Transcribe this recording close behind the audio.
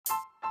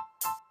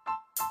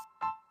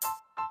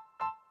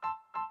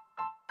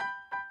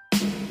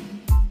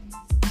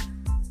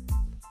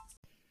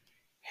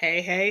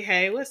Hey, hey,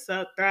 hey, what's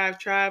up, Thrive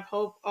Tribe?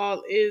 Hope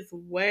all is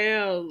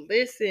well.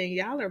 Listen,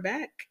 y'all are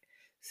back.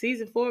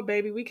 Season 4,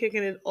 baby. We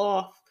kicking it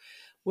off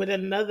with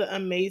another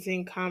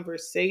amazing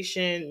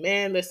conversation.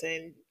 Man,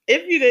 listen,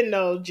 if you didn't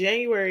know,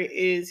 January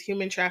is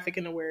Human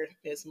Trafficking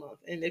Awareness Month.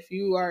 And if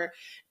you are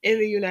in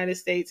the United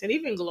States and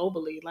even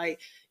globally,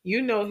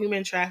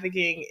 human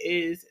trafficking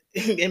is,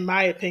 in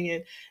my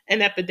opinion,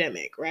 an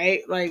epidemic,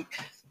 right?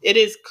 It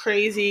is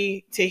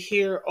crazy to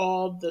hear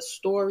all the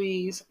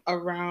stories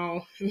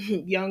around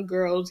young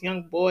girls,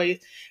 young boys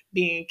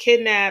being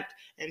kidnapped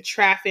and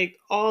trafficked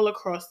all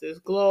across this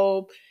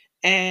globe.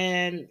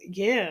 And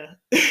yeah,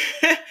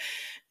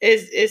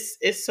 it's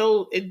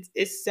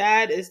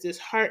sad, it's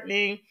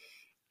disheartening.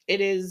 It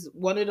is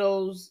one of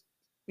those,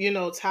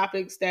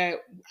 topics that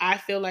I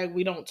feel like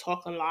we don't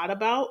talk a lot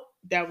about,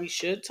 that we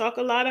should talk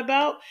a lot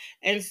about.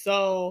 And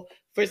so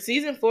for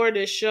season 4 of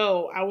this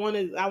show, I want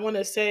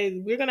to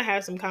say we're going to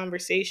have some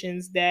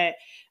conversations that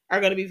are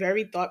going to be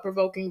very thought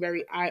provoking,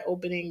 very eye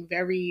opening,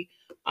 very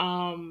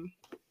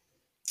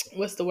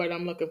what's the word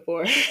I'm looking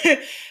for?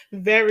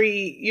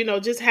 Very,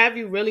 just have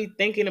you really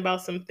thinking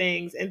about some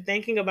things and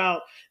thinking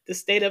about the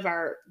state of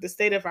our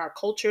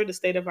culture, the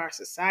state of our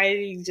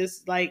society,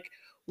 just like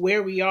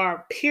where we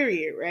are,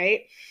 period,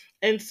 right?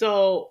 And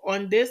so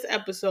on this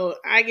episode,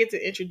 I get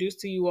to introduce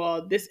to you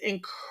all this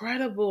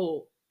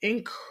incredible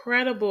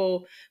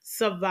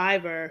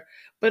survivor,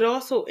 but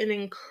also an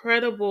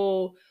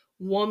incredible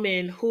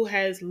woman who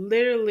has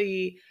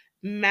literally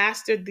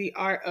mastered the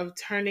art of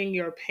turning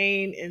your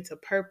pain into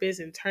purpose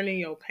and turning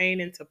your pain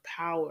into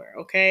power.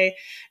 Okay.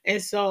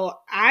 And so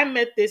I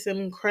met this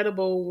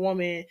incredible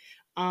woman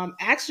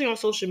actually on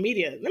social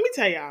media. Let me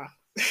tell y'all.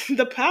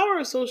 The power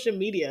of social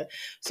media.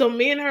 So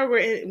me and her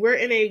we're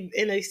in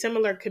a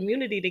similar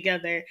community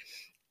together,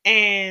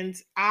 and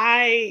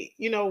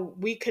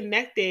we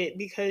connected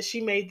because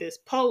she made this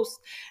post,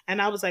 and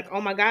I was like,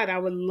 oh my God, I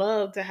would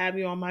love to have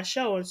you on my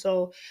show. And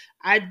so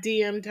I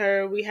DM'd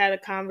her, we had a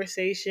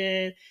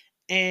conversation,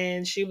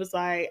 and she was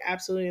like,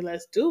 absolutely,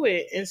 let's do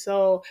it. And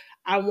so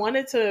I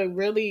wanted to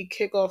really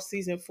kick off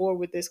season 4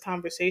 with this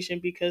conversation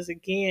because,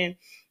 again,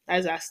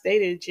 as I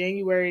stated,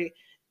 January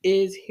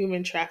is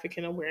Human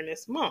Trafficking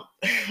Awareness Month,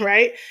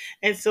 right?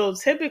 And so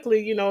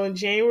typically, in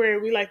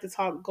January, we like to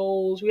talk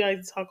goals, we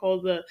like to talk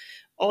all the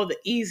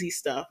easy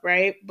stuff,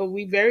 right? But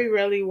we very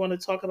rarely want to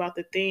talk about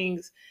the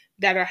things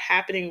that are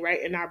happening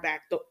right in our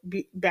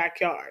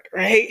backyard,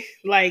 right?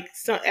 Like,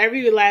 so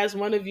every last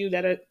one of you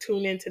that are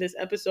tuned into this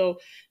episode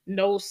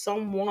knows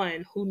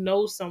someone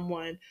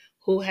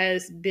who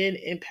has been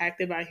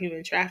impacted by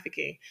human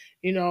trafficking.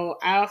 I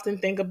often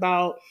think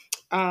about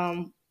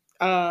um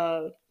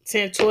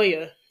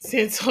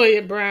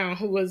Santoya Brown,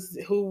 who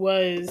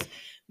was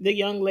the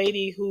young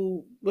lady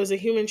who was a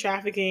human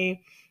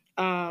trafficking,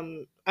 I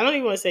don't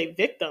even want to say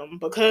victim,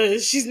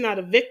 because she's not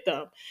a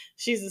victim.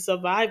 She's a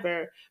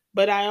survivor.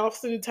 But I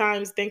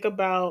oftentimes think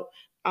about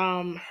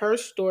her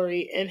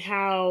story and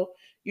how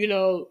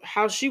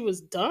she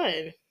was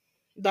done,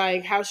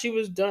 like how she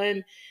was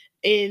done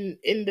in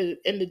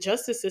the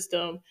justice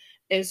system.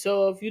 And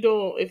so if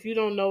you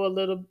don't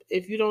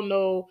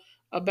know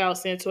about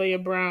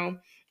Santoya Brown,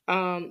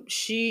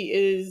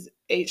 she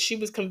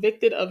was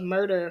convicted of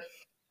murder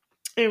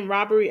and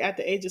robbery at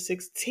the age of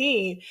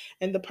 16,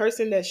 and the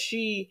person that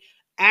she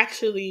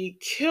actually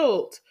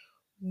killed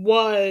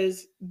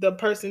was the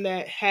person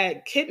that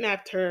had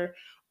kidnapped her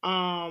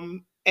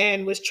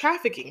and was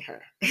trafficking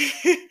her.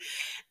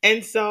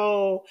 And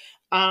so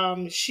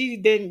she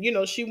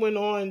went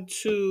on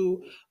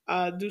to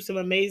do some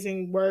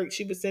amazing work.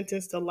 She was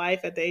sentenced to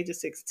life at the age of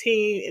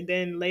 16, and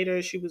then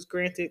later she was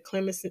granted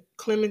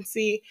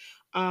clemency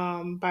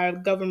by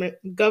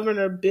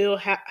Governor Bill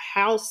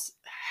House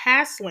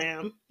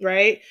Haslam,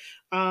 right?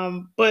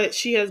 But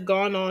she has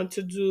gone on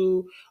to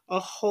do a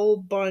whole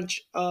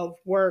bunch of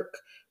work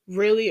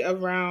really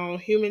around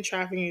human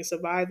trafficking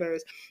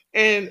survivors.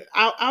 And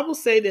I will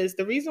say this: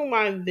 the reason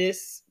why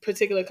this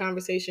particular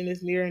conversation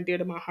is near and dear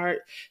to my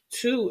heart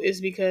too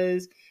is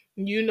because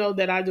y'all know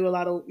I do a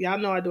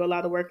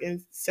lot of work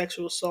in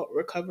sexual assault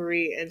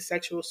recovery and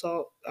sexual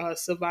assault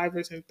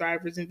survivors and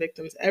thrivers and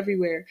victims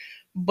everywhere.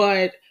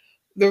 But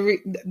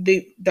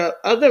the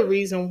other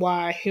reason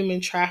why human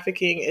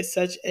trafficking is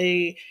such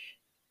a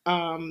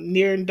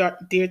near and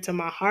dear to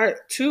my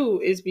heart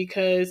too is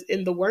because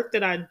in the work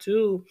that I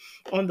do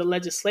on the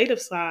legislative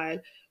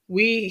side,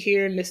 we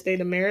here in the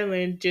state of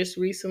Maryland just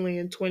recently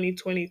in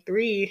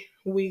 2023,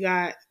 we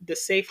got the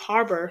safe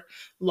harbor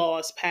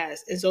laws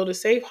passed. And so the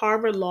safe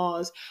harbor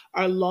laws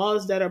are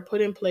laws that are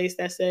put in place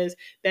that says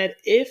that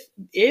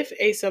if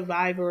a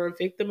survivor or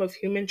victim of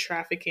human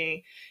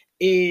trafficking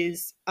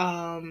is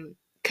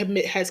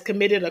has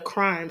committed a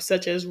crime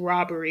such as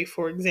robbery,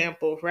 for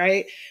example,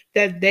 right,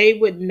 that they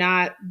would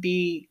not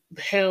be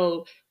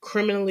held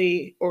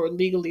criminally or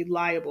legally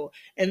liable.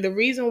 And the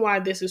reason why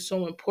this is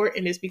so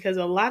important is because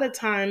a lot of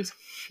times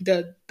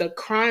the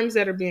crimes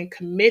that are being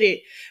committed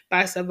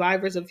by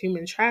survivors of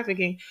human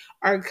trafficking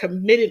are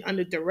committed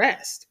under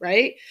duress,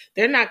 right?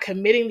 They're not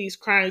committing these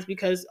crimes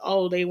because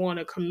they want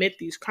to commit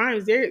these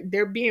crimes.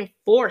 They're being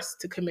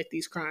forced to commit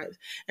these crimes.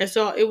 And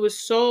so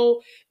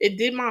it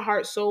did my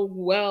heart so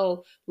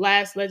well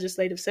last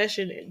legislative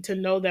session to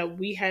know that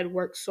we had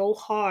worked so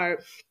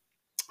hard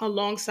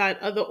alongside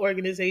other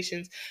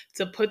organizations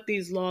to put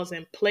these laws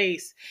in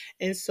place.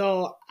 And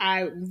so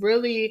I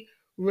really,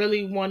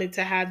 really wanted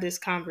to have this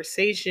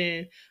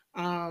conversation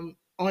on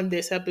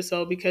this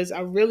episode because I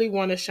really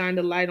want to shine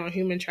the light on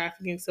human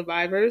trafficking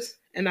survivors.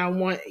 And I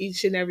want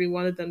each and every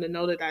one of them to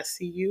know that I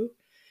see you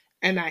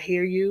and I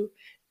hear you.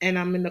 And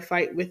I'm in the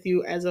fight with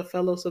you as a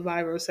fellow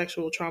survivor of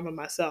sexual trauma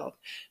myself.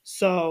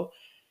 So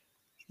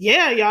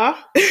yeah, y'all.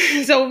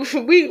 So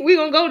we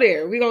gonna go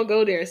there. We gonna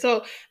go there.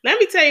 So let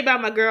me tell you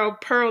about my girl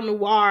Perle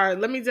Noire.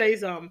 Let me tell you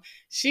something.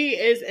 She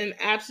is an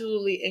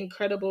absolutely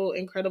incredible,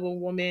 incredible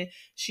woman.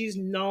 She's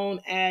known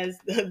as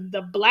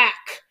the Black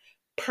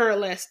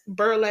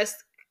burlesque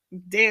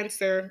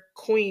dancer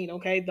queen,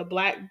 okay? The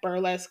Black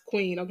burlesque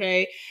queen,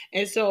 okay?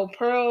 And so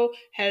Perle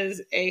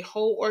has a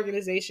whole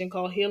organization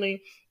called Healing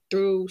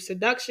Through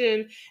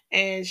Seduction,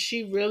 and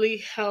she really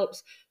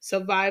helps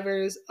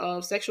survivors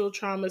of sexual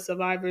trauma,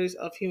 survivors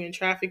of human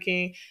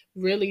trafficking,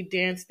 really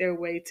dance their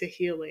way to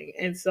healing.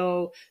 And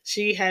so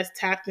she has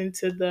tapped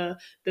into the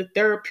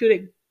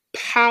therapeutic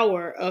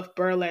power of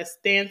burlesque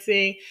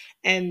dancing.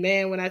 And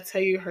man, when I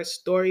tell you, her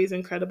story is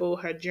incredible,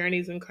 her journey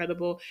is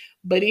incredible,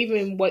 but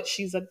even what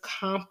she's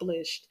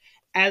accomplished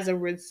as a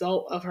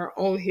result of her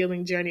own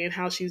healing journey and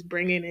how she's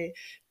bringing it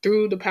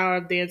through the power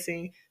of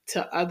dancing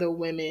to other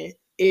women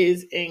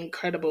is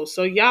incredible.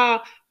 So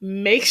y'all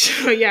make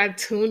sure y'all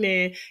tune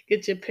in,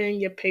 get your pen,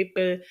 your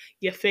paper,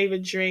 your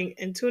favorite drink,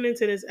 and tune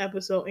into this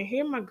episode and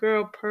hear my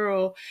girl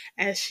Perle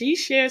as she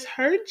shares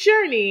her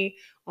journey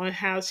on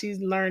how she's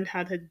learned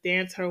how to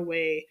dance her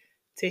way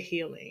to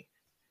healing.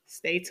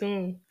 Stay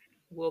tuned.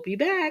 We'll be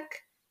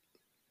back.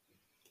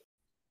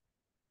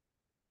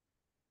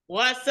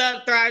 What's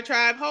up, Thrive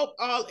Tribe? Hope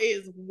all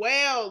is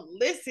well.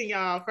 Listen,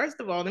 y'all. First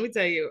of all, let me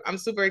tell you, I'm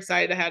super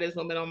excited to have this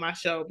woman on my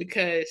show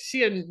because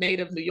she a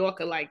native New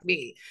Yorker like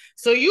me.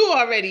 So you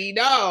already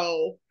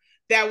know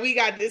that we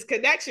got this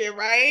connection,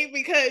 right?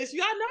 Because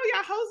y'all know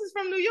y'all host is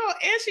from New York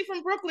and she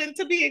from Brooklyn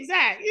to be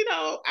exact.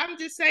 I'm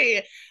just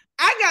saying.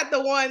 I got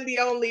the one, the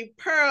only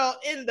Perle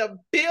in the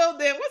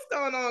building. What's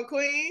going on,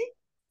 Queen?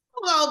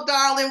 Hello,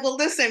 darling. Well,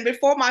 listen,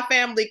 before my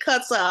family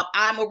cuts up,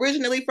 I'm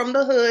originally from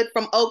the hood,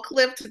 from Oak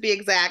Cliff to be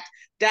exact,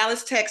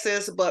 Dallas,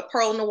 Texas, but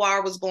Perle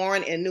Noire was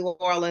born in New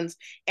Orleans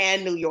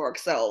and New York.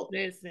 So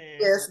Listen.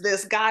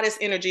 this goddess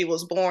energy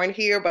was born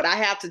here, but I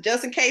have to,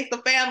 just in case the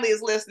family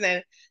is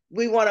listening,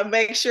 we want to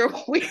make sure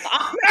we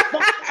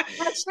honor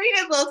she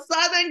is a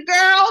Southern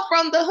girl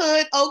from the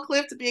hood, Oak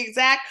Cliff to be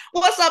exact.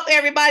 What's up,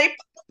 everybody?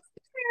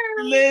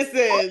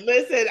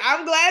 Listen.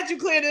 I'm glad you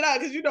cleared it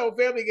up because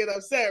family get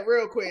upset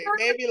real quick.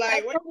 They be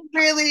like, what?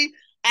 Really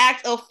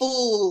act a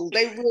fool.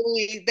 They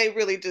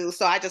really do.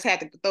 So I just had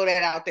to throw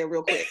that out there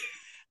real quick.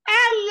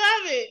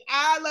 I love it.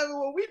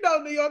 Well, we know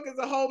New York is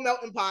a whole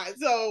melting pot,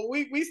 so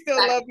we still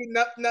love you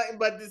nothing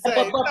but to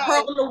say. But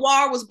Perle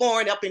Noire was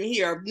born up in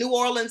here, New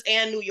Orleans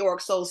and New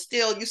York. So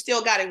you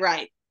still got it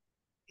right.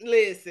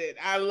 Listen,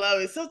 I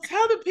love it. So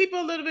tell the people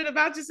a little bit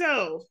about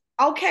yourself.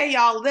 Okay,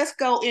 y'all, let's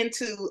go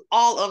into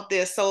all of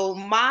this. So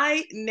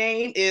my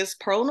name is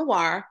Perle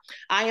Noire.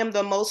 I am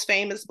the most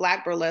famous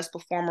Black burlesque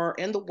performer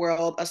in the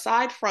world,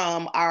 aside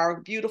from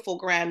our beautiful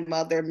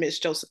grandmother, Miss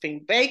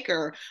Josephine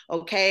Baker.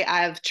 Okay,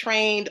 I've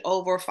trained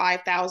over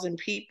 5,000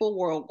 people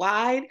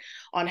worldwide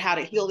on how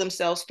to heal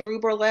themselves through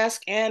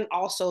burlesque, and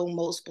also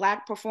most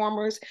Black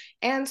performers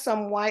and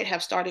some white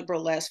have started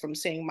burlesque from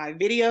seeing my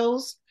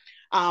videos.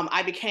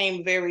 I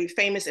became very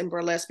famous in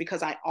burlesque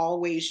because I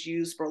always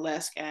used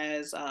burlesque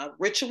as a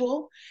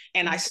ritual.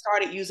 And I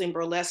started using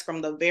burlesque from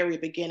the very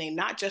beginning,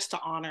 not just to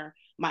honor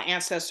my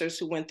ancestors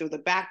who went through the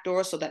back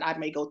door so that I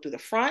may go through the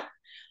front,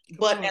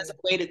 but as a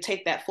way to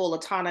take that full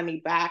autonomy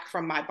back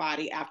from my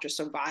body after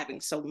surviving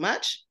so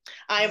much.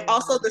 I am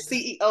also the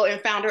CEO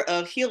and founder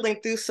of Healing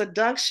Through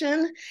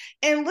Seduction.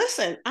 And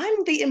listen,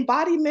 I'm the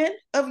embodiment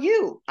of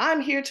you.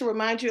 I'm here to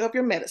remind you of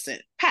your medicine.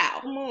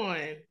 Pow.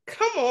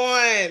 Come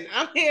on.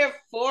 I'm here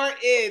for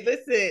it.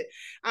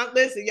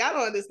 Listen, y'all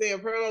don't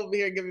understand. Perle over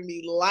here giving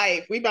me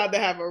life. We about to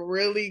have a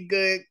really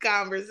good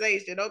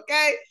conversation,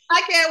 okay?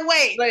 I can't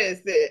wait.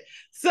 Listen.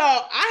 So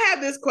I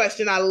have this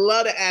question I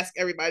love to ask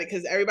everybody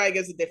because everybody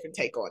gets a different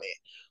take on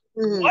it.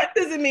 Mm-hmm. What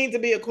does it mean to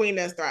be a queen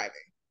that's thriving?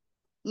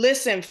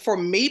 Listen, for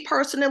me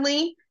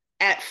personally,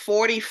 at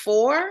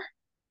 44,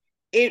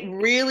 it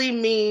really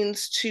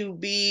means to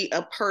be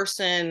a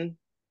person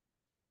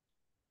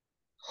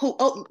who,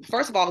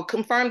 first of all,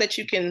 confirm that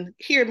you can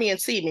hear me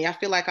and see me. I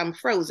feel like I'm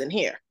frozen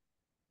here.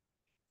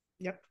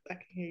 Yep, I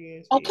can hear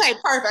you. Okay,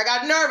 perfect. I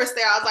got nervous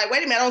there. I was like,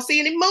 wait a minute, I don't see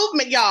any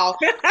movement, y'all.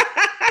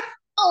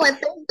 Oh, and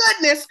thank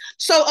goodness.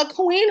 So a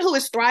queen who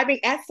is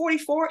thriving at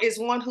 44 is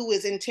one who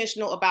is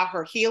intentional about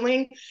her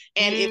healing.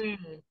 And if Mm,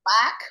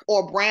 black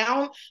or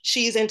brown,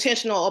 she's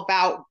intentional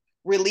about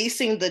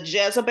releasing the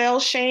Jezebel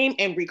shame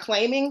and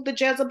reclaiming the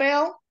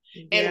Jezebel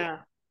and yeah.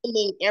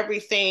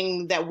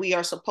 everything that we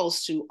are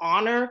supposed to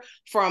honor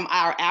from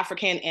our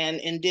African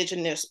and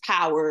indigenous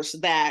powers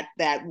that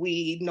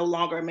we no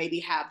longer maybe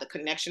have the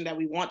connection that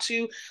we want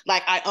to.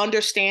 Like, I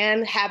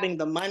understand having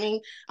the money.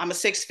 I'm a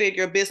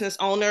six-figure business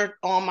owner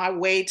on my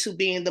way to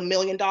being the $1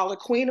 million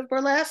queen of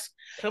burlesque.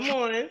 Come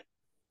on.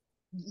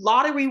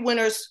 Lottery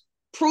winners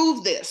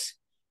prove this.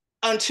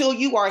 Until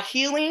you are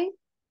healing,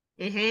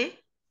 Mm-hmm.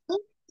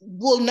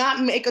 will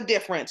not make a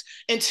difference.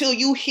 Until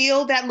you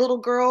heal that little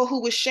girl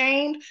who was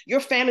shamed, your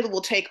family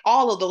will take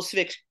all of those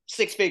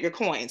six-figure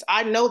coins.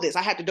 I know this.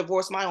 I had to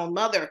divorce my own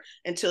mother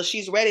until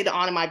she's ready to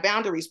honor my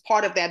boundaries.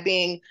 Part of that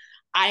being,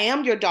 I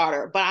am your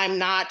daughter, but I'm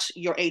not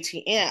your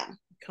ATM.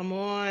 Come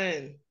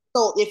on.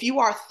 So if you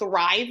are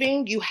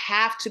thriving, you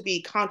have to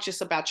be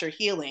conscious about your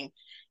healing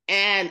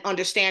and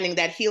understanding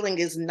that healing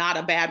is not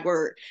a bad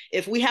word.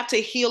 If we have to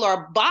heal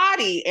our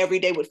body every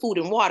day with food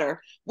and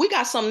water, we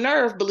got some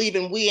nerve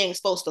believing we ain't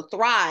supposed to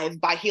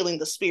thrive by healing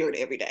the spirit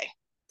every day.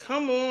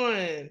 Come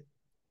on.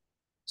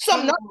 Some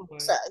Come nerve on.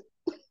 say.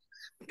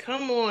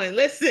 Come on.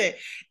 Listen,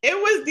 it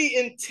was the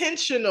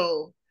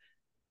intentional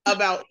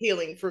about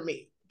healing for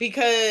me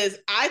because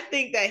I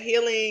think that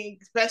healing,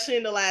 especially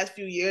in the last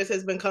few years,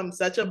 has become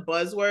such a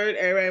buzzword.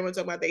 Everybody wants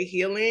to talk about their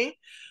healing.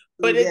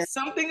 But Yeah. it's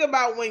something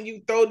about when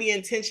you throw the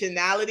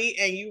intentionality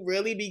and you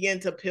really begin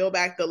to peel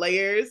back the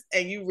layers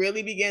and you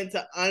really begin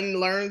to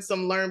unlearn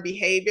some learned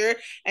behavior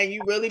and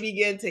you really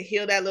begin to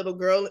heal that little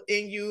girl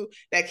in you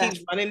that keeps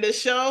running the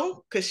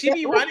show because she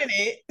be running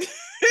it.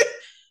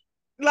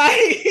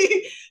 Like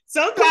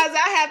sometimes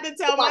I have to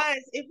tell Like,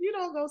 mine, if you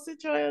don't go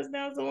sit your ass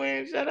down somewhere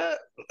and shut up.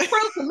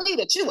 prove to me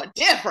that you are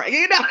different,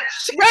 you know?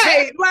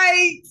 Right.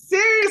 Like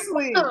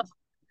seriously.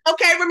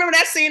 Okay, remember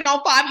that scene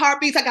on Five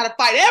Heartbeats? I gotta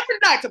fight every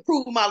night to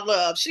prove my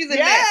love. She's in there.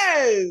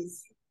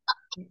 Yes.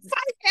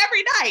 Fight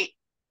every night.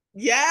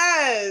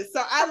 Yes.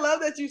 So I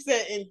love that you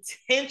said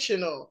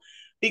intentional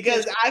Yes.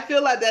 because I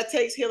feel like that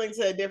takes healing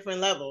to a different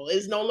level.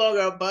 It's no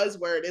longer a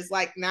buzzword. It's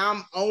like now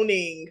I'm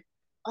owning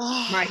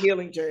my Oh,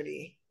 healing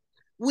journey.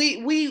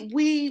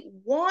 we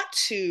want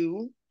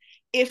to,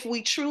 if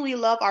we truly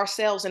love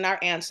ourselves and our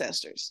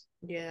ancestors,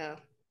 Yeah.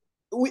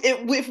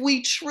 if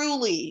we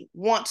truly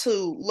want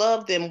to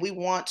love them, we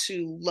want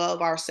to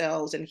love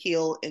ourselves and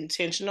heal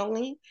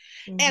intentionally.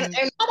 Mm-hmm.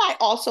 And I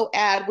also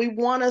add, we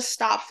want to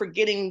stop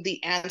forgetting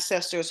the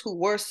ancestors who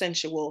were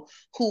sensual,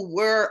 who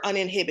were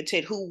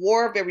uninhibited, who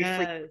were very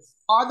free, Yes.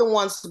 are the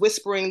ones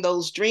whispering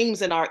those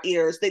dreams in our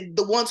ears, the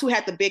ones who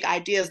had the big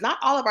ideas. Not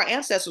all of our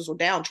ancestors were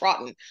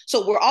downtrodden.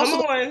 So we're Come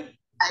also on.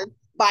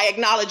 by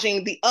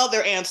acknowledging the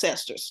other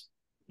ancestors.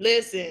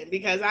 Listen,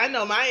 because I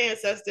know my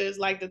ancestors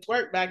like to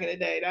twerk back in the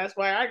day. That's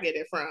where I get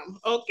it from.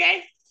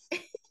 Okay.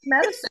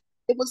 Medicine.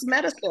 It was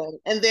medicine.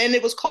 And then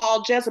it was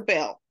called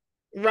Jezebel.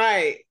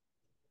 Right.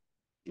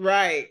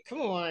 Right.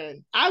 Come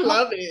on. I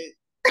love it.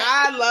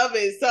 I love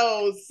it.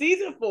 So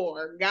season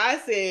 4, God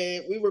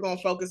said we were gonna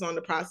focus on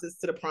the process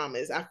to the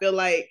promise. I feel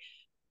like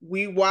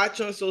we watch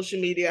on social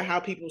media how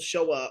people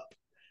show up,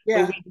 but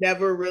Yeah. we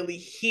never really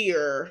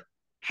hear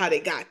how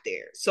they got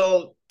there.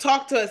 So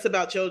talk to us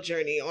about your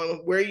journey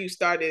on where you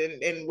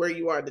started and where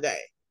you are today.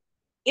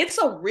 It's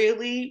a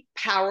really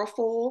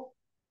powerful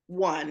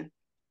one.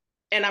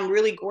 And I'm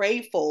really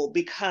grateful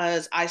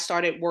because I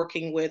started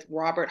working with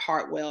Robert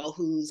Hartwell,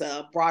 who's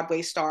a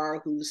Broadway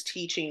star who's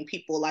teaching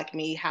people like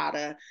me how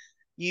to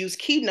use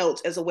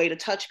keynotes as a way to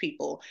touch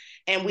people.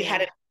 And we had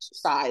Yeah. an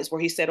exercise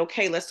where he said,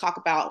 okay, let's talk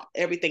about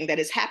everything that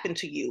has happened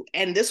to you.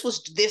 And this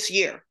was this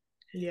year.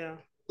 Yeah.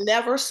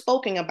 Never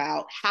spoken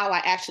about how I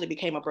actually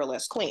became a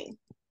burlesque queen.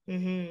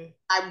 Mm-hmm.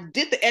 I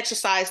did the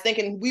exercise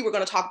thinking we were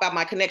going to talk about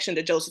my connection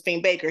to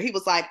Josephine Baker. He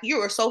was like, you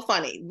are so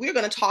funny. We're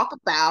going to talk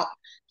about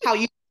how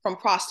you from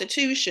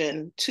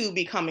prostitution to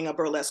becoming a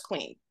burlesque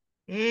queen.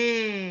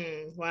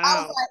 I was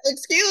Wow. like,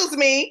 excuse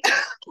me.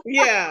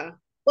 Yeah.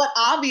 But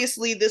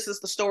obviously, this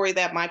is the story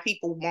that my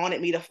people wanted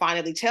me to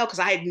finally tell because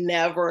I had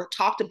never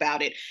talked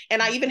about it.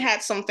 And I even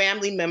had some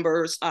family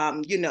members,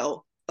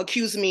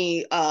 accuse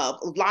me of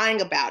lying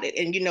about it.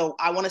 And,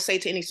 I want to say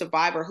to any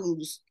survivor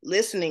who's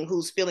listening,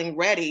 who's feeling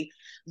ready,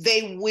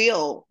 there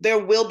will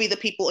be the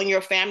people in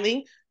your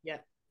family Yeah.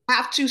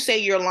 have to say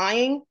you're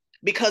lying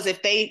because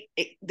if they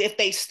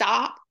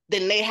stop,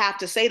 then they have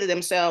to say to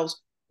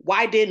themselves,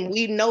 why didn't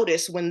we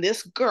notice when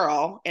this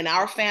girl in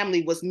our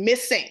family was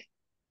missing?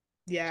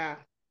 Yeah.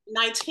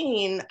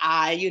 19,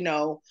 I,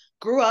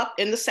 grew up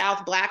in the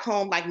South, Black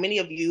home, like many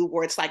of you,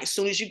 where it's like as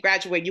soon as you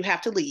graduate, you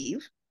have to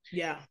leave.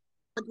 Yeah.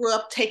 I grew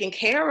up taking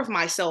care of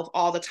myself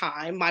all the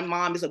time. My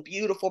mom is a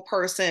beautiful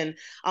person,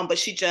 but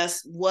she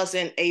just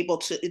wasn't able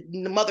to.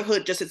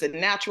 Motherhood just isn't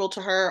natural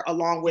to her,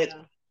 along with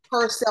Yeah.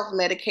 her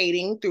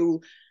self-medicating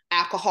through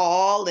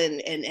alcohol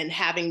and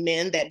having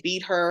men that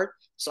beat her.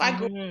 So I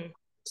grew Mm-hmm.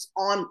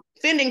 on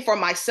fending for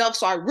myself.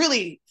 So I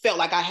really felt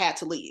like I had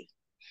to leave.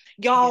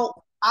 Yeah.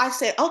 Y'all, I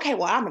said, okay,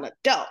 well, I'm an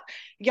adult.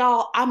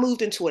 Y'all, I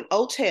moved into an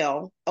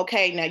hotel.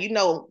 Okay, now you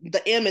know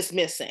the M is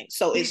missing.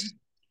 So it's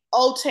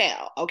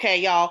hotel.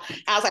 Okay, y'all.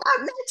 I was like,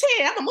 I'm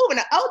 19, I'm moving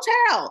to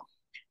hotel.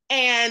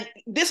 And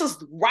this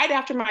was right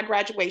after my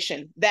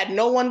graduation that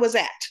no one was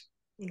at.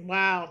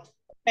 Wow.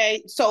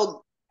 Okay,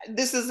 so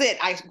this is it.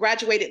 I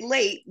graduated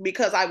late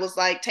because I was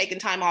like taking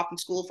time off from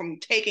school from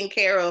taking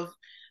care of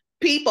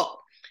people.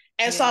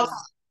 And so I was Yeah.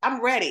 like,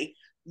 I'm ready.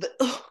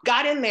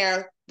 Got in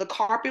there. The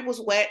carpet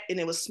was wet and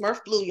it was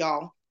Smurf blue,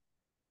 y'all.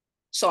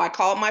 So I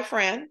called my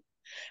friend.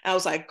 I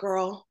was like,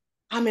 girl,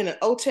 I'm in an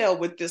hotel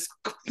with this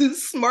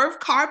Smurf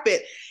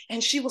carpet.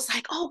 And she was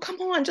like, oh,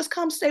 come on, just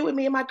come stay with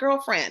me and my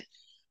girlfriend.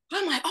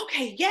 I'm like,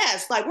 okay,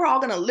 yes, like we're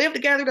all gonna live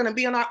together, gonna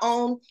be on our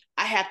own.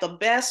 I had the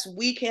best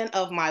weekend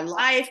of my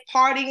life,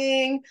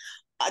 partying,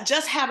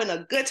 just having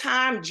a good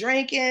time,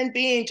 drinking,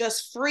 being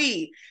just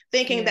free,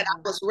 thinking Yeah. that I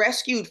was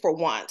rescued for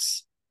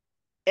once.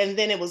 And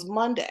then it was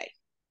Monday.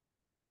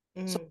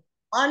 So Mm.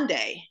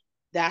 Monday,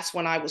 that's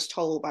when I was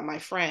told by my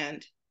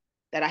friend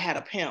that I had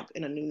a pimp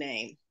in a new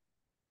name.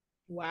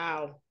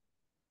 Wow.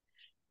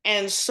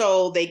 And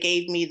so they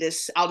gave me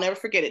this, I'll never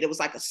forget it. It was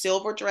like a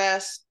silver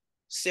dress,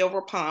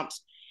 silver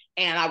pumps,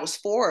 and I was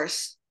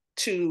forced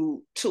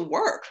to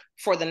work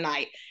for the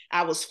night.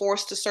 I was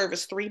forced to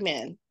service three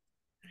men.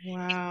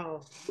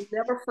 Wow. I'll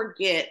never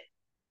forget.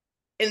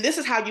 And this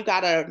is how you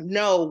gotta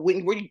know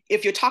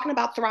if you're talking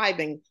about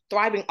thriving,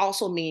 thriving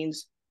also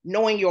means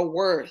knowing your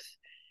worth,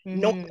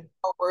 knowing Mm-hmm.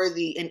 you're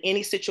worthy in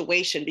any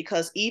situation.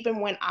 Because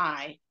even when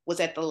I was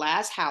at the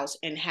last house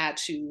and had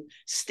to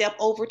step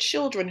over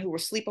children who were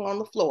sleeping on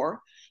the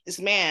floor, this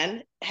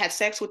man had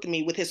sex with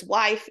me with his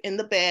wife in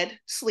the bed,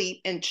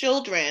 sleep, and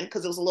children,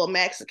 because it was a little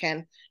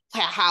Mexican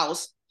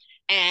house.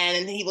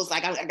 And he was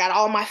like, I got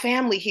all my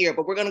family here,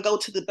 but we're gonna go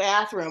to the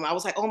bathroom. I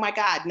was like, oh my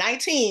God,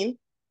 19,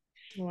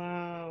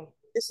 Wow.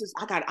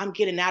 I'm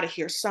getting out of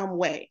here some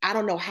way. I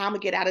don't know how I'm gonna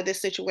get out of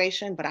this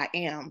situation, but I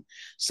am.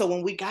 So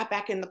when we got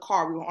back in the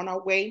car, we were on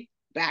our way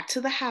back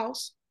to the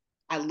house.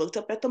 I looked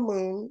up at the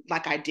moon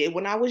like I did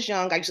when I was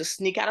young. I used to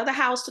sneak out of the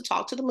house to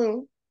talk to the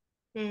moon.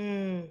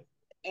 Mm.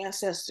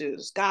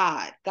 Ancestors,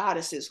 God,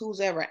 goddesses, who's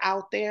ever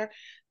out there,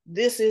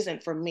 this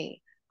isn't for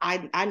me.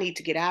 I need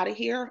to get out of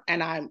here.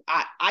 And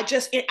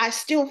I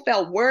still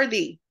felt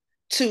worthy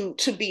to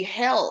be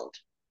held.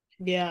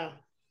 Yeah.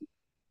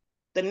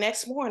 The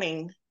next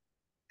morning,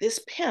 this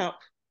pimp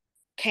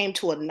came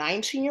to a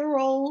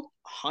 19-year-old,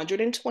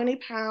 120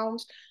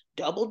 pounds,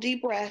 double D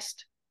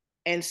breast,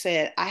 and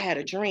said, I had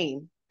a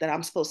dream that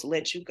I'm supposed to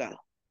let you go.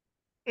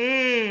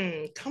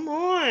 Come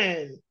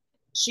on.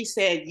 She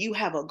said, you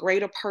have a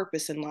greater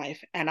purpose in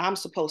life, and I'm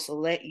supposed to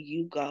let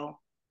you go.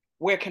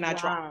 Where can I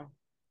draw? Wow.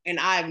 And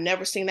I've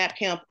never seen that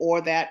pimp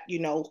or that,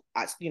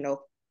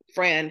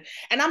 friend.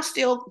 And I'm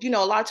still, a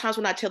lot of times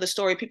when I tell the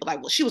story, people are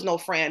like, well, she was no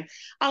friend.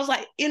 I was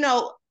like,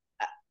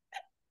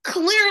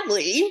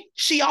 clearly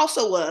she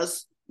also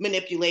was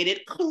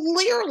manipulated.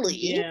 Clearly,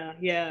 Yeah.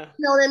 Yeah. you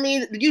know what I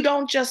mean? You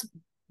don't just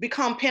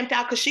become pimped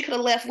out because she could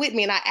have left with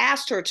me and I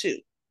asked her to.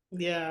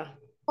 Yeah.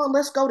 Well,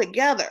 let's go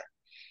together.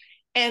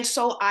 And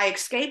so I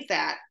escaped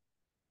that,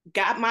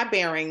 got my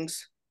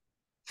bearings.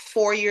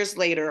 4 years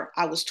later,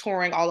 I was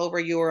touring all over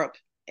Europe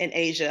and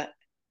Asia,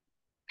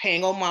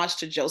 paying homage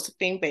to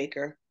Josephine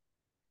Baker,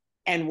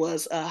 and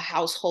was a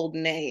household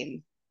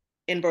name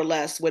in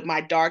burlesque with my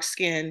dark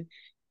skin,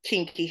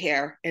 kinky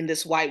hair in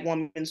this white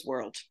woman's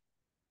world.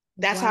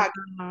 That's how I,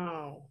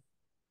 Wow.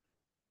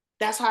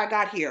 that's how I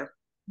got here.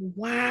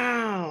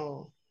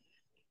 Wow.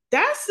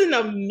 That's an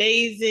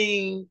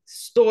amazing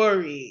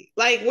story.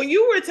 Like when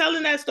you were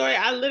telling that story,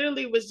 I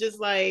literally was just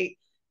like,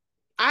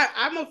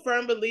 I'm a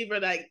firm believer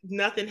that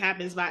nothing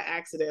happens by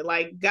accident.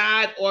 Like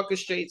God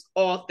orchestrates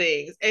all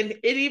things. And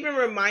it even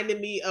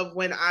reminded me of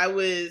when I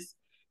was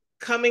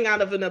coming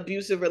out of an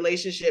abusive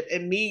relationship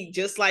and me,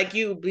 just like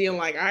you, being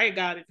like, all right,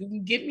 God, if you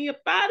can get me up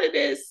out of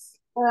this,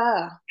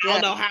 I don't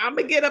Yeah. know how I'm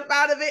gonna get up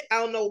out of it. I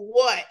don't know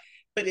what.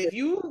 But if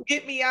you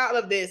get me out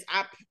of this,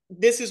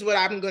 this is what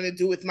I'm gonna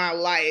do with my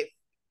life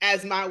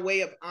as my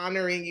way of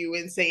honoring you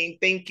and saying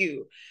thank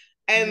you.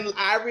 Yeah. And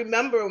I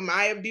remember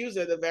my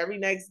abuser the very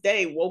next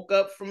day woke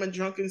up from a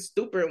drunken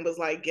stupor and was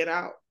like, get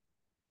out.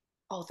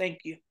 Oh,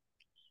 thank you.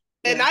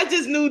 And Yeah. I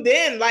just knew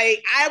then,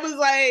 like, I was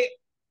like,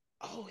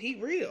 oh, he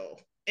real.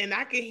 And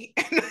I can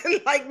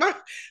like my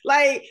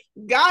like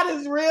God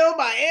is real.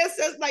 My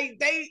ancestors, like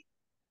they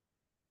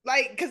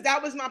because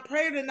that was my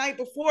prayer the night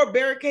before,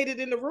 barricaded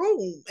in the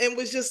room, and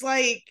was just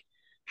like,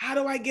 how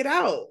do I get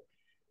out?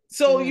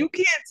 So Mm. you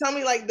can't tell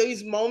me like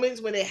these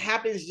moments when it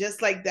happens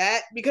just like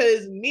that,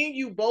 because me and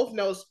you both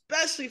know,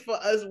 especially for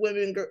us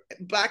women,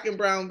 black and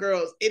brown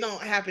girls, it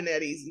don't happen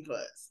that easy for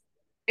us.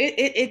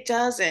 It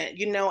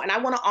doesn't, and I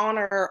want to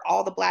honor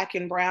all the black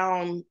and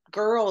brown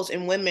girls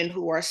and women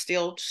who are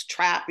still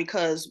trapped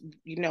because,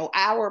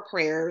 our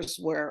prayers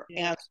were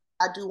Yeah. answered.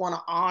 I do want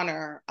to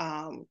honor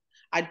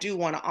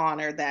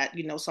that,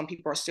 some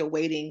people are still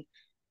waiting,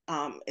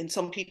 and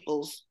some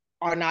people's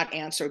are not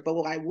answered. But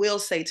what I will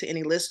say to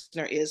any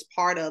listener is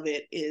part of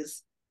it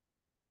is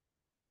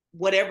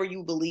whatever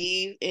you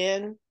believe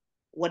in,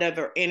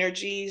 whatever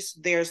energies,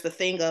 there's the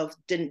thing of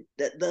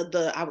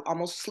I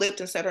almost slipped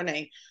and said her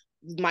name.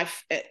 My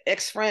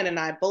ex-friend and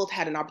I both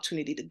had an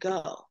opportunity to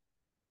go,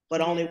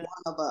 but only Yeah.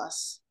 one of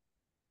us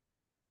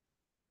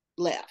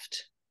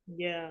left.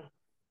 Yeah.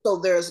 So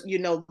there's,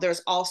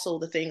 there's also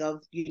the thing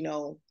of,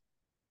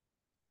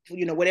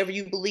 whatever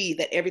you believe,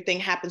 that everything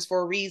happens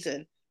for a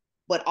reason.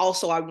 But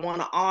also I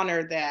want to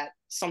honor that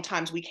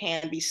sometimes we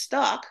can be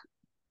stuck.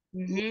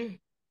 Mm-hmm.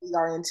 We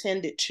are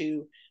intended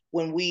to,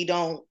 when we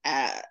don't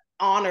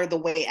honor the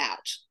way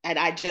out. And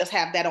I just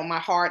have that on my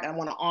heart. I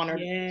want to honor.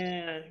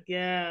 Yeah,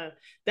 yeah.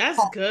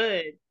 That's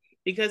good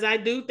because I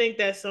do think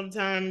that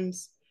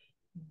sometimes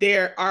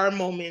there are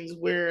moments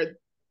where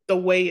the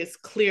way is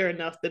clear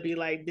enough to be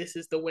like, this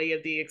is the way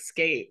of the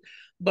escape. Yeah,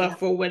 But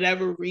for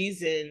whatever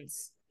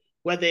reasons,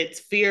 whether it's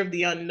fear of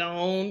the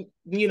unknown,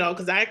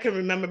 because I can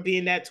remember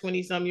being that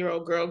 20 some year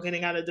old girl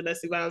getting out of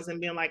domestic violence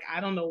and being like, I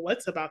don't know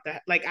what's about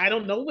that. Like, I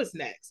don't know what's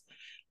next.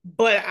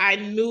 But I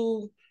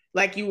knew,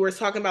 like you were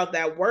talking about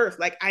that worth,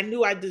 like I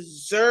knew I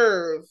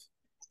deserve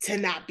to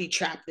not be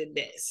trapped in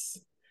this.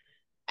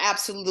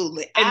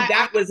 absolutely. And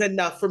that was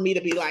enough for me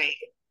to be like,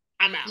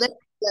 I'm out. let,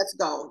 let's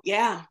go.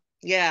 Yeah,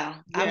 yeah.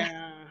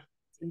 Yeah.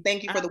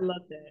 Thank you I for the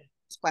love that.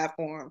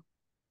 platform.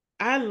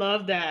 I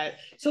love that.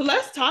 So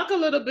let's talk a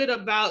little bit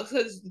about,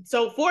 because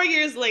so 4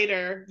 years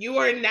later, you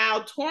are now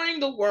touring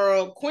the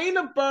world, Queen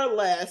of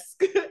Burlesque.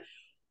 Talk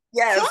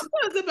Yes.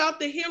 to us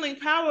about the healing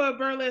power of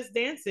burlesque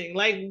dancing.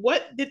 Like,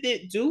 what did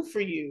it do for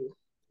you?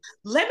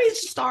 Let me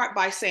start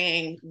by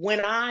saying,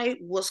 when I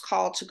was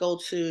called to go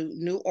to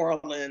New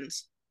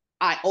Orleans,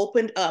 I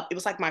opened up. It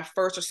was like my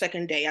first or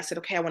second day. I said,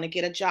 okay, I want to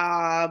get a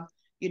job,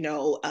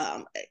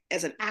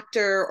 as an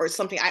actor or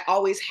something. I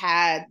always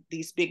had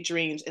these big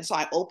dreams. And so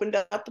I opened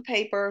up the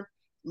paper,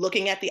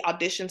 looking at the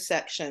audition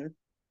section,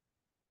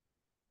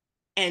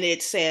 and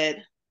it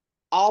said,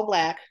 all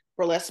Black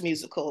burlesque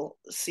musical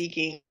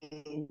seeking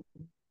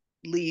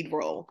lead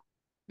role.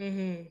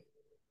 Mm-hmm.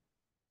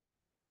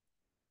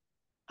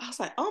 I was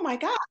like, oh my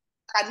God.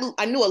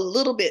 I knew a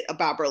little bit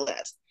about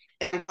burlesque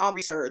and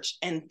research.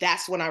 And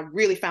that's when I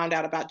really found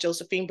out about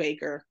Josephine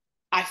Baker.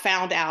 I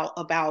found out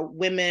about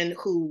women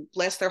who,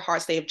 bless their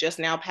hearts, they have just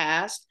now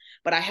passed.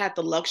 But I had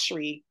the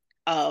luxury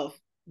of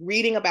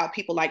reading about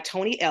people like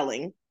Toni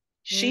Elling.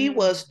 She Mm.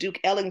 was Duke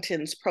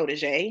Ellington's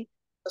protege.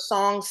 The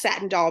song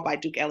Satin Doll by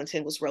Duke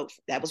Ellington was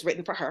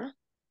written for her.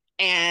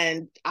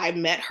 And I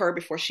met her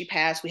before she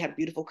passed. We had a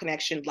beautiful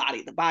connection.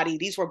 Lottie the Body.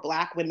 These were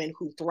Black women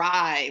who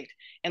thrived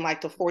in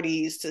like the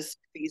 40s to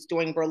 60s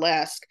doing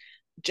burlesque,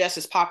 just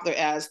as popular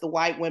as the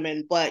white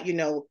women. But,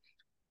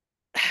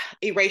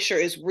 erasure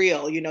is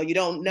real. You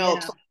don't know, Yeah.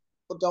 so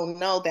people don't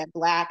know that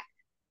Black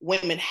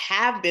women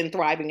have been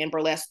thriving in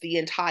burlesque the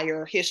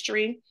entire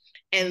history.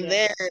 And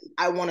then Yes.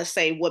 I want to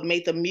say what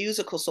made the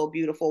musical so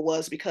beautiful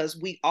was because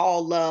we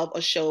all love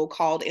a show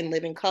called In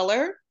Living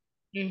Color,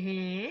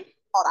 Mm-hmm.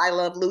 called I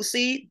Love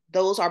Lucy.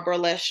 Those are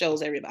burlesque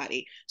shows,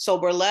 everybody. So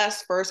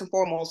burlesque, first and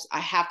foremost, I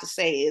have to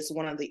say, is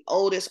one of the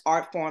oldest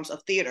art forms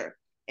of theater.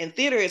 And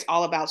theater is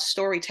all about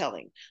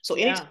storytelling. So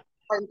anytime Yeah.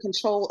 you're in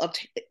control of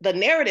the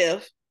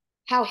narrative,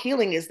 how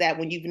healing is that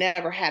when you've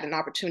never had an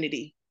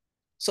opportunity?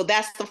 So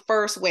that's the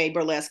first way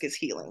burlesque is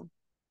healing,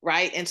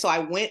 right? And so I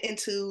went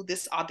into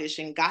this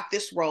audition, got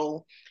this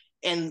role,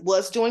 and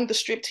was doing the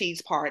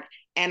striptease part.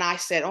 And I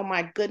said, oh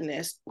my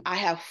goodness, I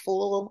have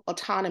full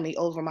autonomy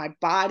over my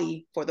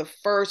body for the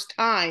first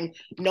time.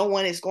 No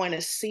one is going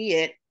to see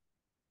it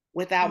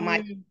without my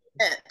Mm.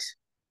 consent.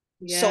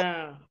 So,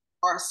 Yeah.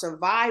 for a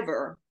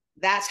survivor,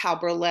 that's how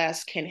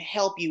burlesque can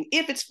help you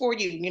if it's for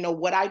you.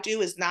 What I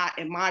do is not,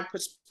 in my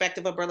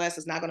perspective of burlesque,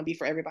 is not going to be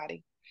for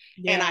everybody.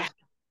 And I Yeah.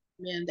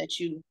 recommend that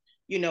you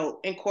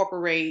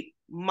incorporate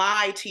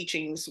my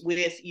teachings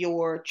with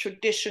your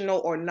traditional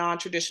or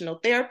non-traditional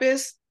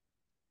therapist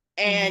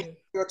and Mm-hmm.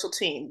 spiritual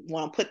team.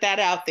 Want to put that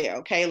out there,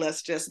 okay?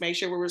 Let's just make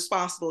sure we're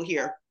responsible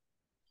here.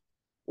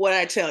 What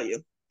I tell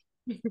you.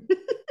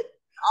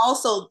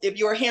 Also, if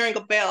you're hearing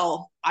a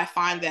bell, I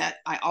find that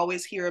I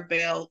always hear a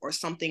bell or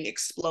something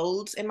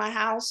explodes in my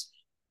house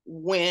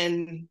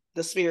when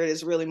the spirit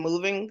is really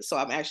moving. So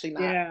I'm actually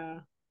not Yeah.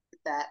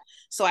 that.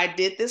 So I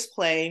did this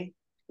play.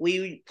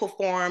 We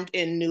performed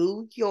in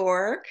New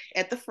York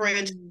at the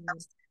French, Mm.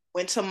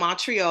 went to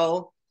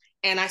Montreal,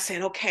 and I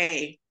said,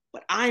 okay,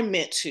 but I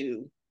meant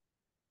to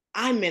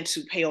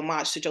pay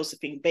homage to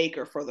Josephine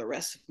Baker for the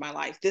rest of my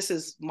life. This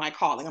is my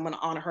calling. I'm going to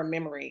honor her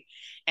memory.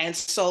 And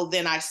so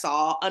then I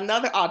saw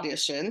another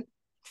audition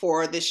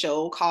for this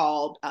show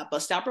called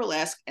Bust Out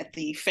Burlesque at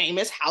the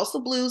famous House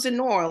of Blues in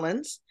New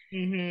Orleans.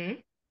 Mm-hmm.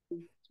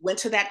 Went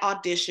to that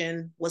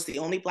audition, was the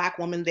only Black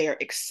woman there,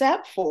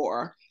 except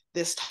for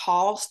this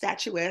tall,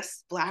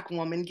 statuesque Black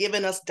woman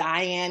giving us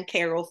Diane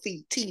Carroll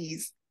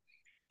tease.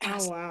 And I Oh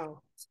said,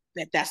 wow.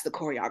 that's the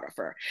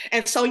choreographer.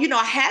 And so,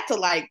 I had to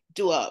like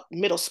do a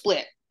middle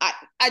split.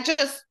 I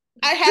just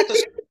I had to,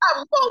 I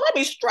was, well, let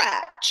me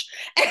stretch.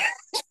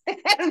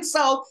 And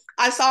so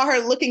I saw her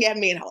looking at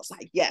me and I was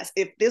like, yes,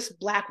 if this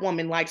black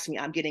woman likes me,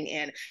 I'm getting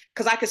in.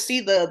 Because I could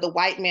see the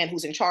white man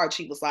who's in charge.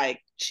 He was like,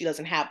 she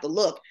doesn't have the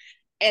look.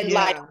 And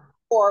like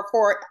Yeah.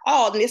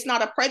 and it's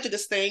not a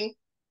prejudice thing.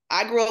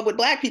 I grew up with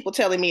black people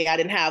telling me I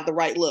didn't have the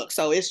right look.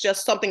 So it's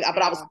just something, but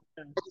Yeah.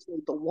 I just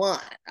need the one.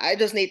 I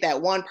just need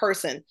that one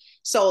person.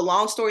 So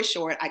long story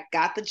short, I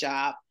got the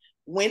job,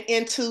 went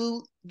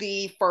into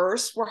the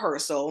first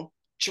rehearsal,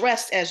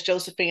 dressed as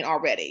Josephine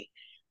already,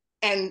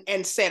 and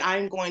said,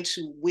 I'm going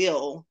to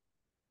will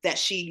that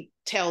she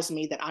tells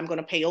me that I'm going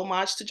to pay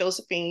homage to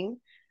Josephine.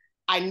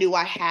 I knew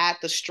I had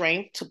the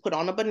strength to put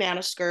on a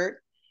banana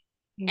skirt.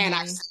 And I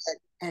Hmm. said,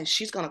 and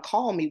she's going to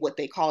call me what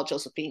they call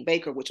Josephine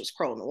Baker, which was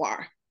Perle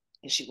Noire.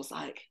 And she was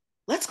like,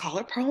 let's call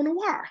her Perle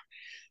Noire.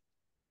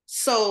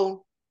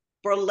 So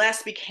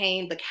burlesque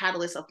became the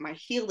catalyst of my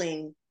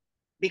healing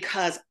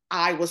because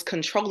I was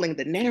controlling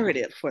the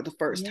narrative for the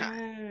first time.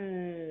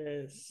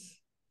 Yes.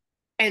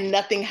 And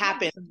nothing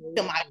happened That's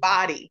to my amazing.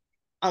 body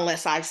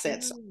unless I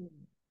said so. Yeah.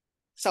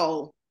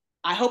 So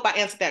I hope I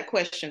answered that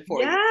question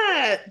for you.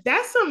 Yeah,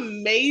 that's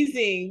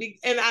amazing.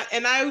 And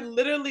I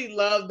literally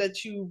love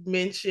that you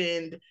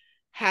mentioned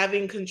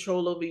having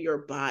control over your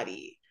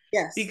body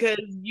Yes, because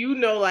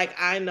like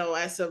I know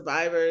as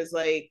survivors,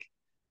 like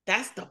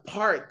that's the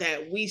part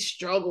that we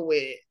struggle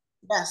with,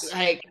 yes.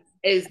 like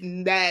is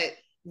that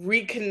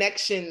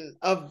reconnection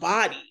of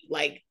body,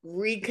 like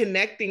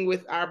reconnecting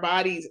with our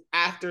bodies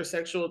after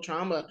sexual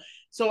trauma.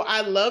 So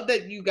I love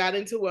that you got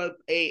into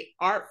a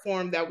art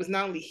form that was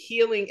not only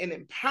healing and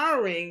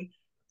empowering,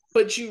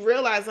 but you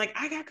realize like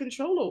I got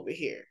control over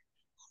here.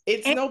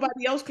 It's And,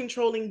 nobody else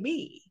controlling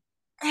me.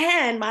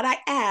 and might I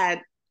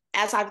add,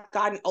 as I've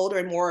gotten older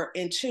and more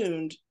in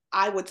tuned,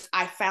 I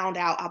found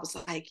out I was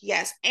like,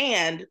 yes.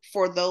 And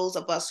for those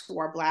of us who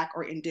are Black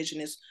or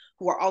Indigenous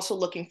who are also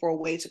looking for a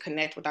way to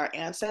connect with our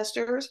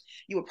ancestors,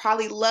 you would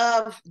probably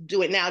love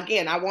do it. Now,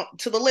 again, I want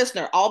to the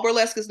listener, all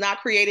burlesque is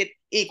not created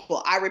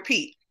equal. I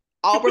repeat,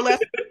 all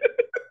burlesque,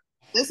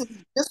 this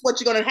is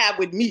what you're gonna have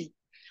with me.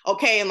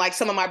 Okay, and like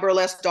some of my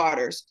burlesque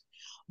daughters.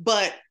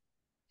 But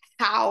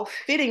how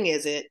fitting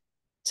is it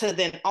to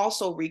then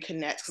also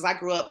reconnect? Because I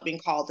grew up being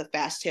called the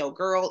fast tail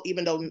girl,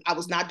 even though I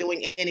was not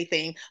doing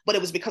anything, but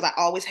it was because I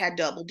always had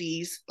double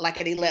D's,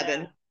 like at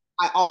 11. Yeah.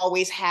 I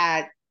always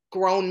had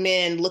grown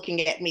men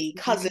looking at me,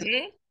 cousins,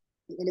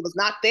 Mm-hmm. and it was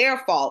not their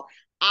fault.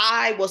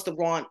 I was the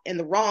wrong in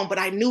the wrong, but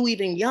I knew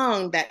even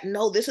young that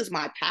no, this is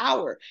my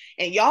power.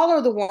 And y'all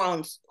are the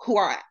ones who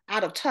are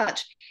out of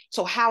touch.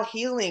 So how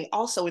healing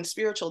also and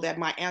spiritual that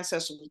my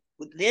ancestors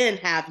would then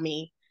have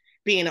me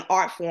be in an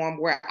art form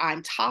where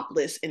I'm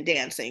topless and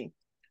dancing,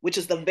 which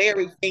is the Yeah.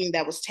 very thing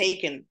that was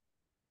taken.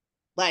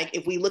 Like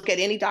if we look at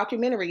any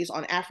documentaries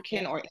on Yeah.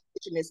 African or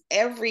indigenous,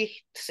 every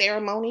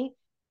ceremony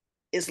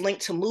is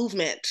linked to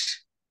movement,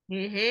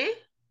 Mm-hmm.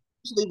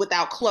 usually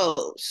without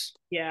clothes.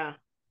 Yeah.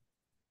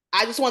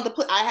 I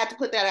had to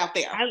put that out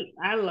there.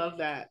 I love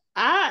that.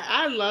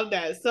 I love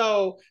that.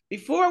 So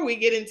before we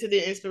get into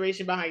the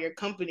inspiration behind your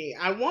company,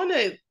 I want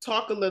to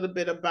talk a little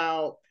bit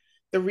about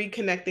the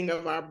reconnecting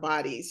of our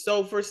bodies.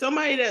 So for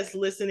somebody that's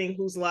listening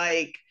who's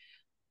like,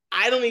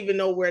 I don't even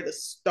know where to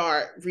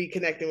start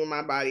reconnecting with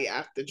my body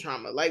after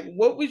trauma. Like,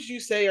 what would you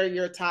say are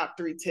your top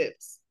 3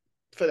 tips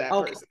for that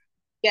Okay. person?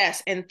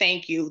 Yes, and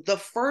thank you. The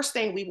first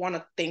thing we want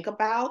to think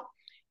about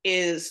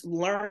is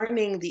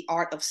learning the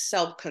art of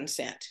self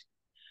consent.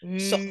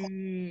 So,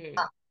 Mm,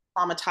 not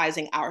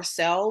traumatizing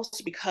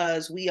ourselves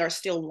because we are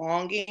still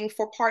longing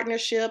for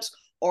partnerships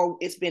or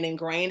it's been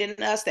ingrained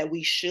in us that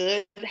we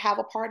should have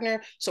a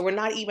partner. So, we're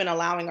not even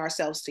allowing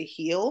ourselves to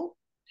heal.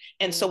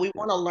 And so, mm, we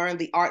want to learn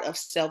the art of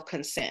self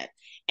consent.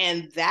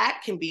 And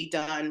that can be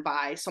done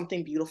by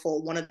something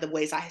beautiful. One of the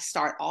ways I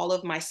start all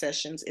of my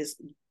sessions is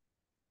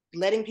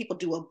letting people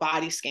do a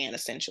body scan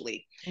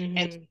essentially and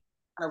mm-hmm.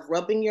 kind of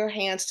rubbing your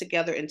hands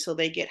together until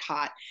they get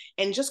hot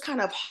and just kind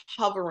of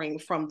hovering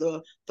from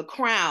the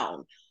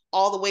crown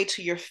all the way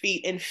to your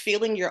feet and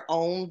feeling your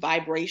own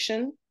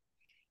vibration.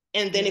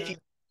 And then if Yeah.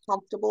 you're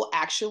comfortable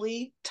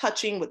actually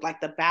touching with like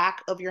the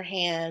back of your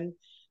hand,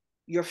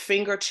 your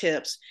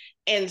fingertips,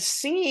 and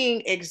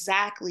seeing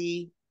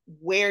exactly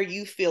where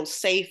you feel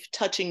safe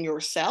touching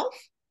yourself,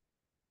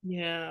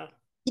 Yeah.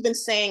 even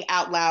saying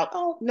out loud,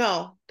 oh,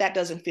 no, that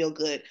doesn't feel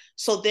good.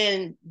 So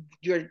then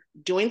you're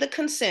doing the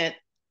consent,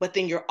 but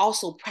then you're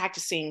also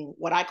practicing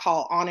what I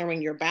call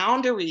honoring your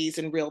boundaries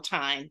in real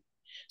time.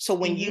 So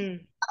when you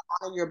Mm-hmm.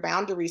 honor your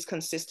boundaries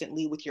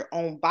consistently with your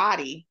own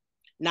body,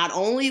 not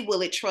only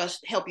will it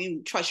help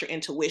you trust your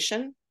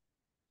intuition,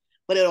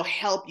 but it'll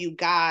help you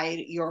guide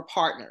your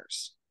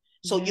partners.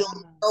 So Yeah.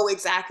 you'll know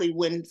exactly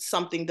when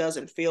something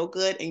doesn't feel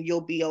good and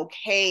you'll be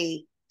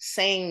okay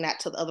saying that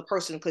to the other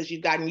person because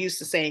you've gotten used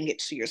to saying it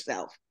to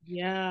yourself.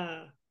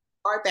 Yeah.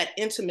 Start that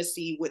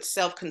intimacy with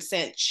self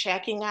consent,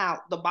 checking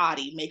out the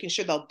body, making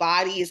sure the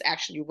body is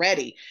actually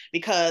ready.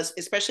 Because,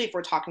 especially if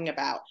we're talking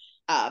about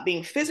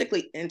being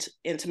physically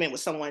intimate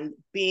with someone,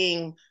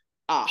 being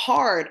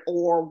hard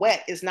or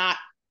wet is not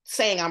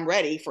saying I'm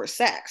ready for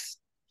sex.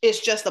 It's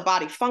just the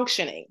body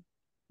functioning,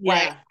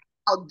 right?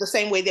 Yeah. The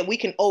same way that we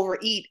can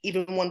overeat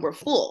even when we're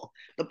full.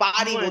 The Come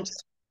body will on.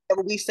 just,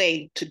 whatever we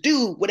say to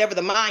do, whatever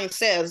the mind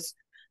says,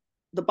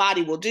 the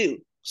body will do.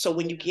 So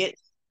when you Yeah. get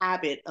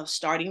habit of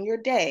starting your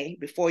day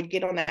before you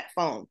get on that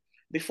phone,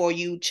 before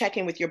you check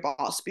in with your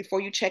boss, before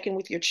you check in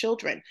with your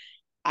children,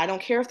 I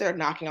don't care if they're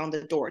knocking on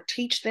the door.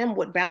 Teach them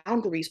what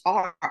boundaries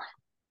are. So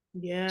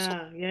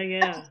Yeah. Yeah.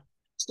 Yeah.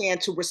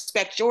 stand to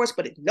respect yours,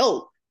 but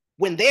know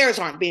when theirs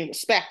aren't being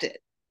respected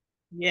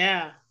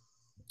Yeah.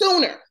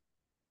 sooner,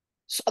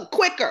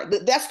 quicker.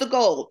 That's the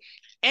goal.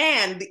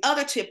 And the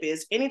other tip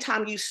is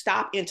anytime you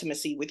stop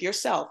intimacy with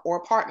yourself or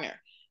a partner,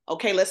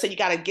 okay, let's say you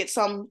got to get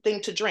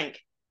something to drink,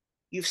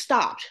 you've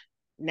stopped.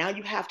 Now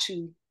you have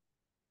to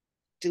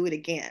do it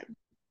again.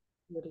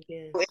 Do it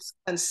again. So it's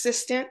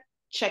consistent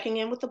checking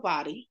in with the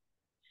body,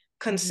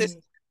 Mm-hmm.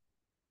 consistent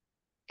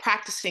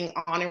practicing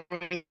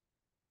honoring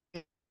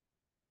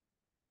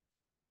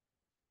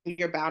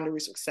your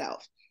boundaries of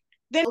self.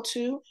 Then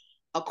to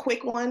a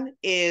quick one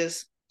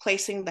is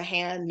placing the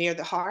hand near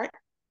the heart,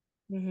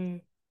 Mm-hmm.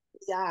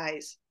 the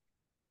eyes,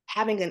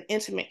 having an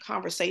intimate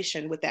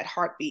conversation with that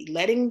heartbeat,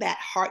 letting that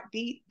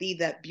heartbeat be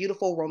that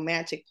beautiful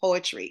romantic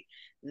poetry.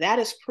 That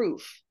is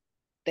proof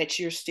that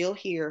you're still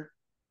here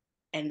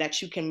and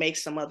that you can make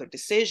some other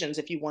decisions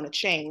if you want to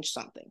change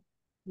something,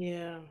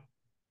 Yeah.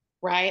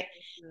 right?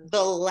 Yeah.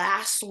 The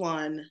last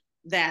one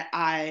that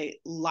I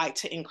like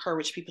to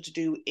encourage people to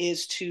do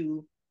is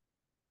to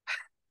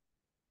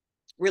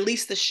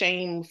release the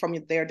shame from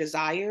their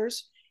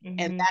desires. And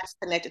Mm-hmm. that's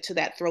connected to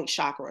that throat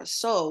chakra.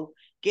 So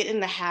get in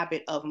the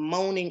habit of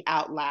moaning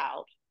out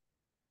loud.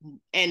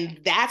 And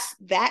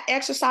that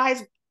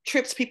exercise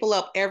trips people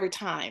up every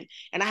time.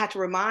 And I have to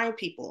remind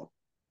people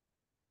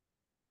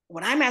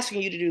what I'm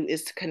asking you to do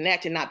is to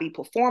connect and not be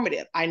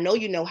performative. I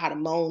know how to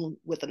moan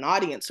with an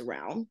audience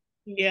around.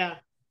 Yeah.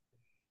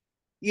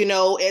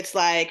 It's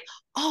like,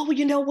 oh,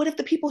 well, what if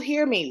the people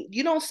hear me?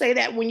 You don't say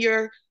that when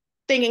you're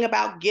thinking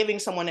about giving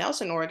someone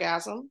else an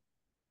orgasm.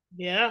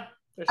 Yeah. I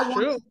That's want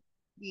true. you to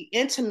be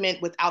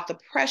intimate without the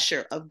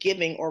pressure of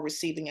giving or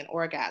receiving an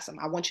orgasm.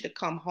 I want you to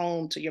come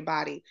home to your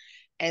body.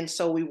 And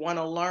so we want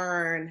to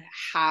learn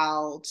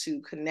how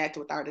to connect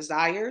with our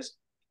desires.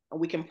 And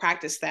we can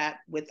practice that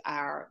with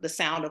the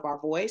sound of our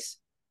voice.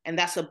 And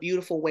that's a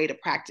beautiful way to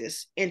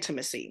practice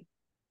intimacy.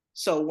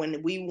 So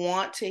when we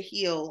want to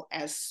heal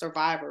as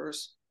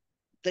survivors,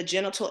 the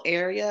genital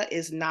area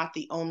is not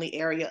the only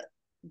area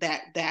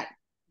that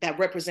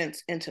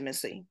represents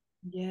intimacy.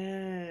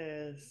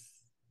 Yes.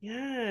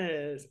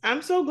 Yes.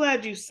 I'm so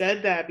glad you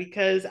said that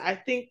because I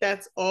think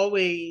that's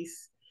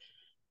always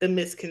the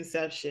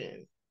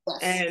misconception. Yes.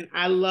 And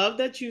I love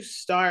that you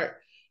start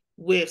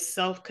with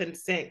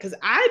self-consent because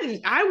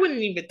I wouldn't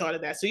even thought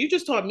of that. So you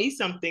just taught me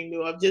something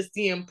new of just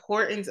the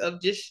importance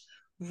of just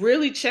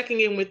really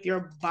checking in with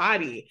your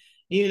body.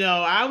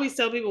 I always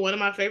tell people one of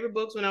my favorite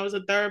books when I was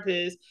a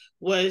therapist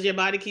was Your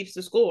Body Keeps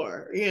the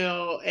Score,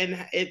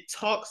 and it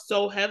talks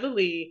so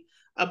heavily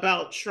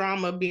about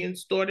trauma being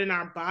stored in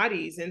our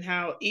bodies and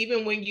how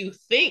even when you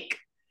think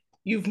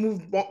you've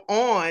moved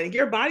on,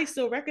 your body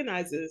still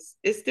recognizes,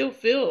 it still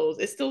feels,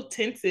 it still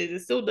tenses,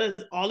 it still does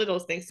all of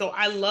those things. So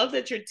I love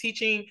that you're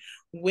teaching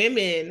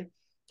women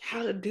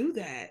how to do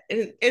that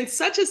in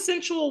such a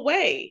sensual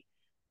way.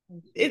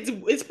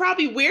 It's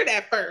probably weird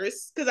at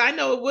first because I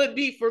know it would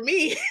be for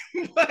me,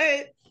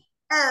 but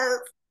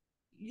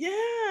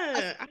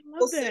yeah, I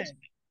love that.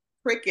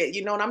 Cricket,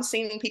 and I'm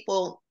seeing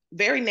people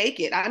very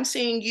naked. I'm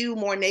seeing you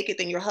more naked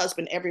than your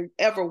husband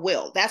ever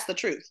will. That's the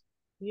truth.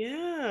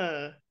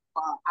 Yeah.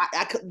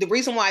 The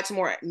reason why it's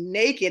more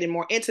naked and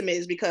more intimate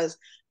is because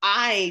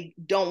I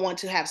don't want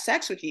to have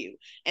sex with you.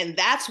 And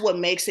that's what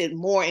makes it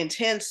more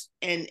intense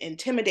and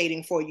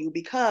intimidating for you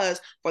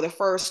because for the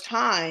first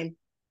time,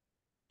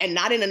 and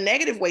not in a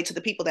negative way to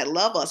the people that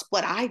love us,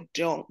 but I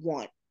don't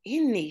want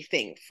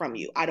anything from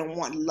you. I don't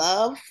want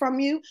love from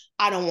you.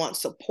 I don't want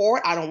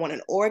support. I don't want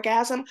an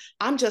orgasm.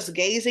 I'm just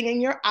gazing in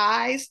your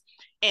eyes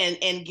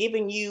and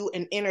giving you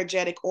an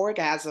energetic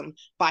orgasm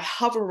by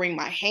hovering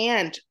my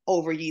hand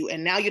over you.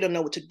 And now you don't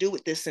know what to do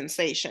with this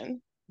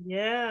sensation.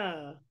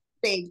 Yeah.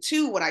 Thing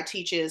two, what I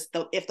teach is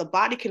if the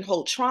body can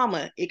hold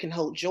trauma, it can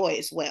hold joy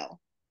as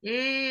well.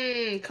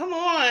 Come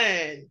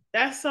on.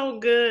 That's so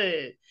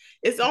good.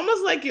 It's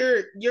almost like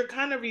you're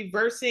kind of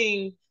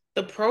reversing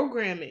the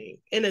programming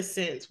in a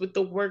sense with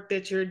the work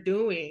that you're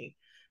doing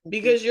Mm-hmm.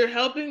 because you're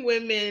helping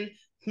women,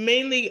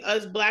 mainly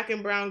us black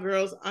and brown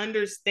girls,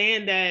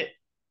 understand that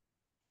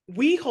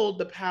we hold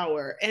the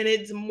power and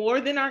it's more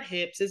than our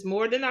hips, it's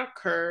more than our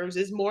curves,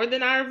 it's more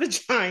than our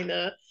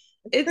vagina.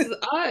 It's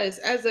us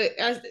as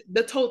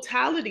the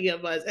totality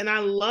of us. And I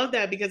love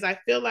that because I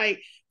feel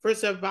like for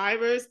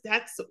survivors,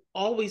 that's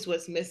always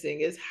what's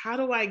missing is how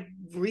do I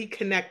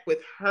reconnect with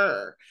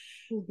her,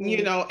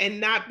 Mm-hmm. and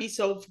not be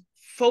so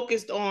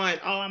focused on,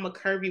 oh, I'm a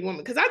curvy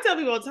woman. Because I tell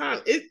people all the time,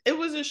 it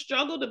was a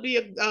struggle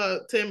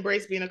to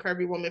embrace being a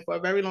curvy woman for a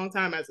very long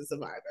time as a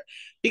survivor, Yeah.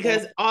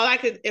 because all I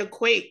could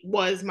equate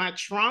was my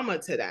trauma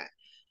to that.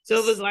 So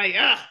it was like,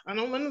 I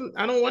don't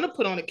want to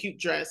put on a cute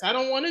dress. I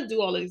don't want to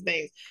do all these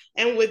things.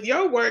 And with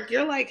your work,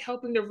 you're like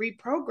helping to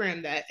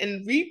reprogram that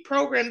and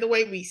reprogram the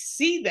way we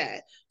see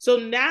that. So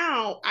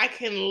now I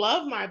can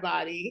love my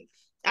body,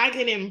 I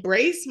can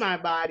embrace my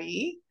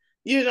body,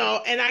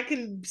 and I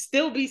can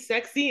still be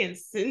sexy and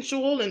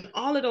sensual and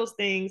all of those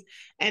things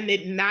and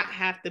it not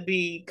have to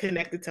be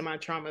connected to my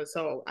trauma.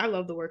 So I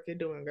love the work you're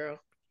doing, girl.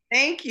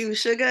 Thank you,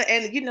 Sugar.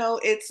 And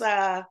it's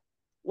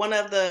one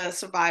of the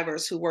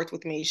survivors who worked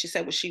with me. She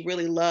said what she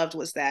really loved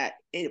was that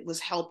it was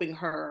helping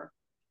her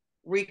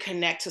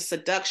reconnect to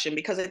seduction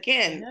because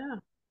again,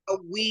 Yeah.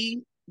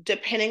 we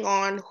depending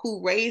on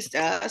who raised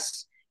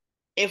us,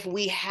 if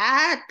we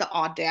had the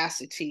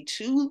audacity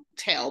to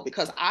tell,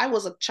 because I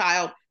was a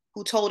child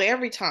who told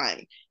every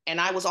time,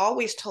 and I was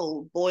always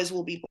told boys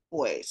will be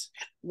boys.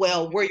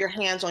 Well, were your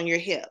hands on your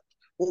hip?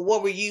 Well,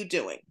 what were you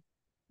doing?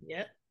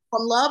 Yep.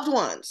 From loved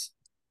ones,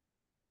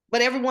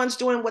 but everyone's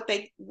doing what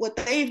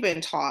they've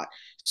been taught.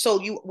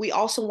 So we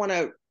also want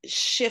to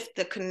shift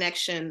the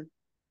connection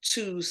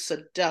to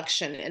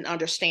seduction and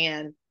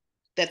understand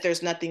that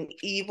there's nothing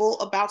evil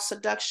about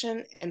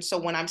seduction. And so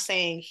when I'm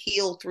saying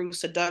heal through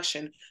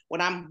seduction,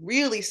 what I'm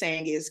really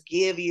saying is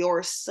give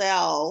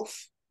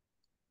yourself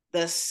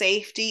the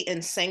safety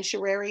and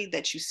sanctuary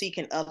that you seek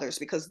in others,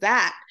 because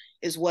that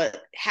is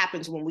what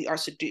happens when we are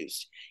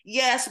seduced.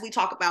 Yes, we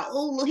talk about,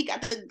 oh, look, he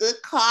got the good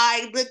car,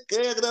 he look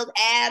good, look at those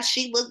abs,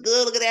 she look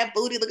good, look at that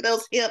booty, look at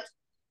those hips.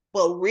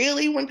 But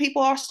really, when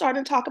people are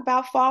starting to talk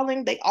about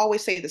falling, they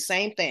always say the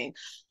same thing.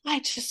 I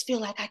just feel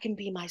like I can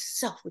be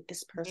myself with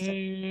this person.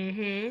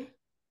 Mm-hmm.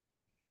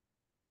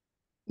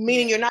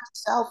 Meaning Yeah. you're not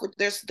yourself.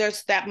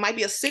 There's that might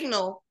be a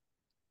signal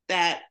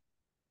that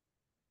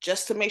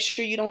just to make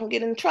sure you don't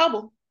get in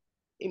trouble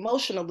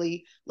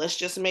emotionally, let's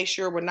just make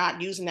sure we're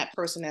not using that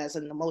person as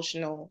an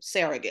emotional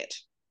surrogate.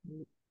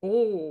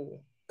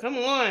 Oh, come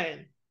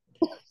on.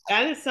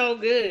 That is so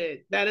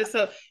good. That is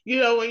so,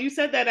 when you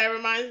said that, that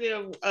reminds me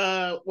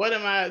of one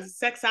of my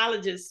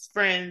sexologist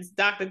friends,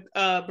 Dr.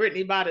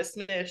 Brittany Bada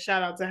Smith.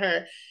 Shout out to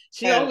her.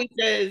 She Yeah. always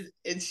says,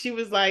 and she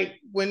was like,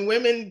 when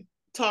women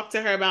talk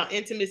to her about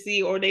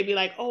intimacy or they be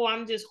like, oh,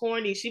 I'm just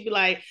horny, she'd be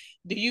like,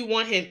 do you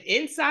want him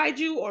inside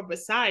you or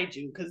beside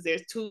you? Because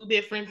there's two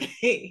different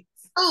things.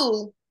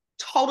 Two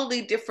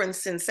totally different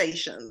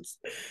sensations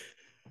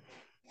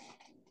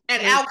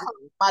and Listen,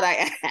 outcomes, might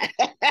I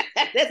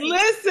add. This is,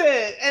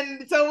 listen.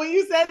 And so when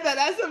you said that,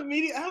 that's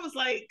immediate. I was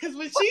like, because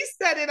when she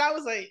said it, I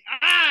was like,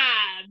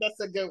 that's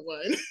a good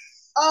one.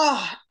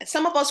 oh,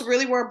 some of us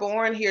really were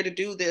born here to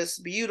do this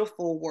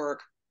beautiful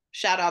work.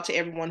 Shout out to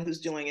everyone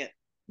who's doing it.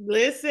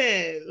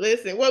 Listen,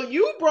 listen. Well,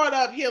 you brought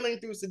up healing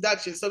through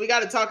seduction, so we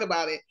got to talk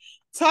about it.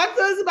 Talk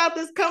to us about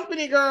this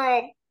company,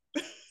 girl.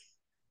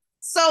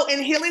 So,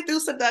 in Healing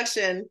Through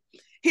Seduction,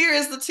 here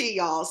is the tea,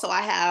 y'all. So,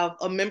 I have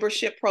a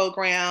membership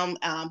program,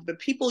 but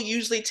people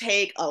usually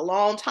take a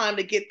long time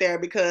to get there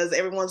because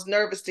everyone's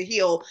nervous to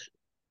heal.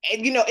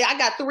 And, I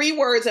got three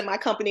words in my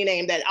company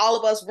name that all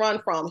of us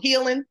run from: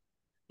 healing,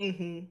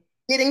 Mm-hmm.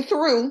 getting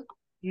through,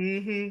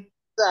 Mm-hmm.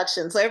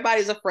 seduction. So,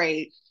 everybody's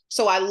afraid.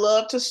 So, I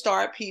love to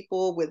start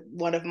people with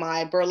one of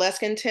my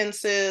burlesque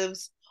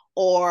intensives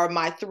or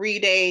my 3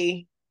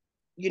 day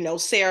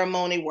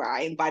ceremony where I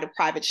invite a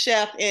private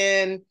chef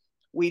in.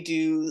 We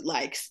do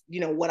like,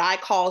 what I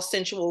call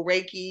sensual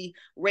Reiki.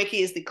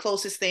 Reiki is the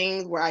closest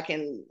thing where I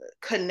can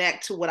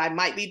connect to what I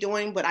might be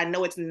doing, but I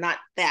know it's not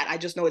that. I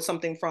just know it's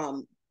something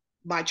from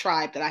my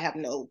tribe that I have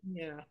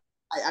Yeah.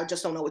 I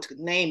just don't know what to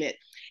name it.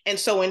 And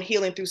so in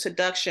Healing Through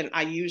Seduction,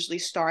 I usually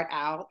start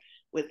out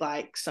with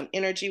like some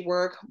energy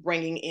work,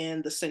 bringing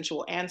in the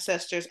sensual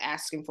ancestors,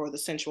 asking for the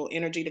sensual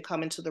energy to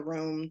come into the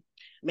room,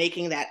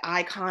 making that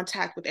eye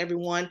contact with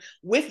everyone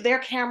with their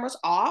cameras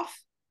off.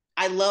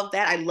 I love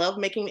that. I love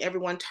making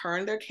everyone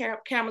turn their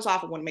cameras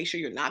off. I want to make sure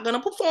you're not going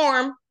to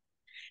perform.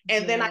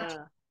 And then I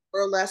Yeah.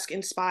 burlesque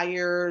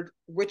inspired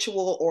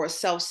ritual or a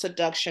self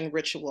seduction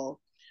ritual.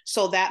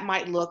 So that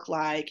might look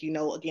like,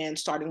 again,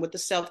 starting with the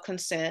self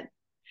consent.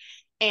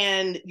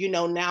 And,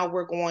 now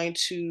we're going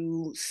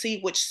to see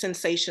which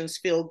sensations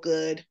feel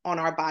good on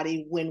our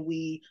body when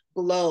we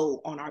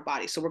blow on our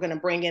body. So we're going to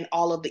bring in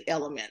all of the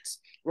elements.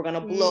 We're going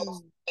to blow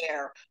Mm.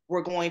 air.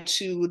 We're going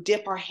to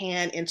dip our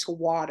hand into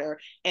water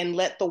and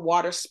let the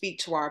water speak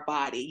to our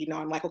body.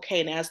 I'm like,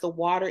 okay, and as the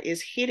water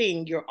is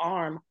hitting your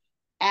arm,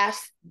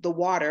 ask the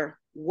water,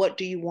 what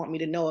do you want me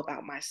to know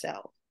about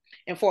myself?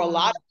 And for a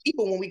lot Wow. of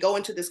people, when we go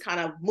into this kind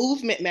of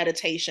movement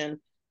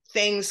meditation,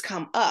 things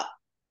come up,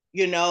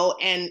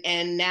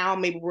 and now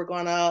maybe we're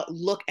going to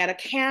look at a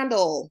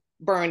candle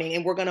burning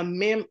and we're going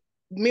to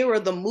mirror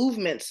the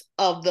movements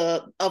of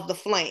the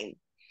flame.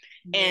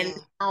 And Yeah.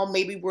 now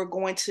maybe we're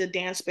going to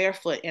dance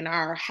barefoot in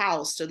our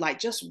house to like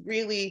just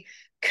really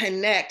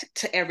connect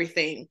to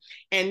everything.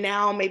 And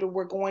now maybe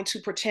we're going to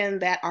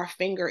pretend that our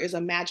finger is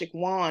a magic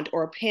wand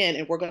or a pen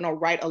and we're going to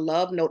write a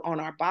love note on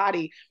our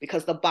body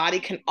because the body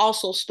can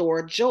also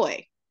store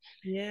joy.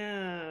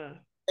 Yeah.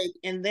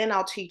 And then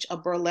I'll teach a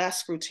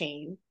burlesque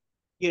routine,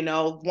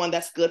 one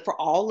that's good for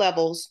all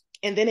levels,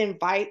 and then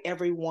invite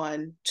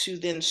everyone to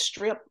then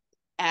strip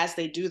as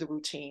they do the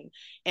routine.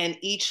 And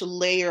each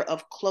layer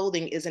of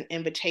clothing is an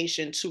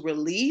invitation to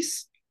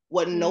release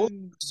what no longer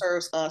Mm.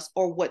 serves us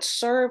or what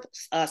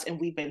serves us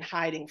and we've been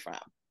hiding from.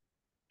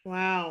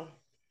 Wow.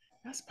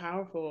 That's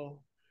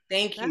powerful.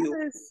 Thank That you.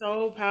 is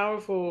so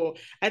powerful.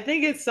 I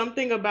think it's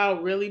something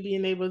about really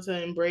being able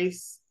to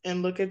embrace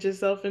and look at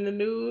yourself in the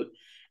nude.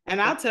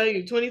 And I'll tell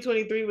you,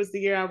 2023 was the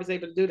year I was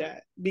able to do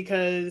that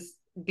because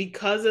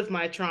of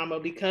my trauma,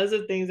 because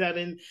of things I've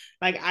been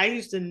like I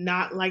used to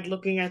not like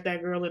looking at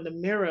that girl in the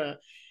mirror.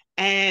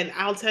 And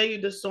I'll tell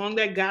you the song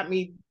that got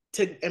me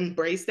to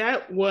embrace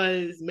that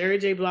was Mary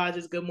J.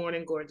 Blige's Good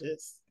Morning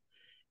Gorgeous.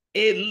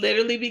 It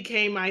literally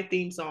became my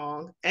theme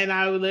song. And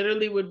I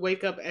literally would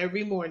wake up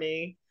every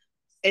morning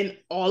in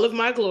all of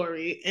my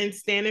glory and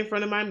stand in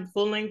front of my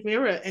full length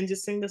mirror and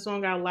just sing the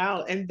song out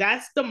loud. And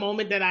that's the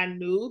moment that I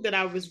knew that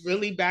I was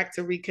really back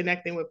to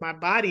reconnecting with my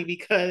body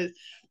because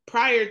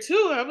prior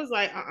to I was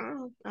like, I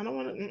don't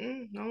want to,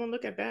 I don't want to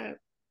look at that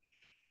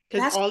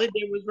because That's all it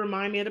did was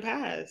remind me of the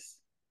past.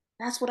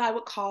 that's what I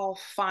would call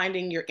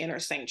finding your inner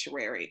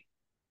sanctuary.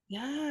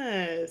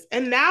 Yes,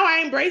 and now I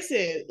embrace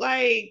it.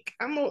 Like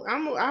I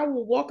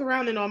will walk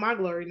around in all my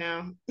glory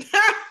now.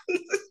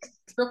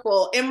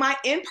 Wonderful. In my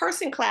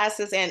in-person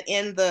classes and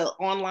in the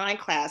online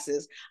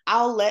classes,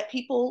 I'll let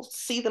people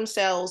see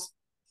themselves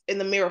in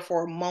the mirror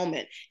for a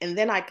moment, and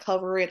then I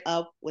cover it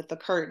up with a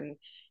curtain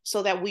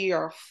so that we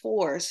are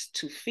forced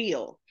to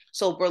feel.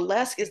 So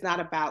burlesque is not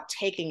about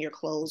taking your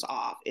clothes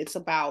off. It's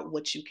about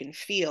what you can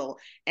feel.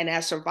 And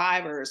as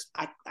survivors,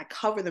 I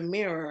cover the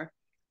mirror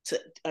to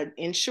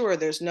ensure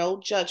there's no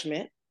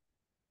judgment,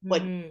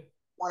 but Mm,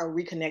 want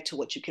to reconnect to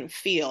what you can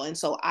feel. And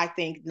so I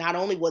think not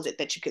only was it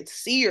that you could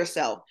see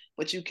yourself,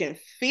 but you can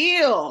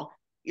feel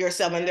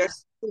yourself. And yeah,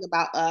 there's something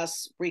about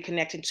us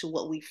reconnecting to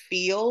what we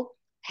feel,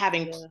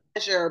 having yeah.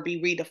 pleasure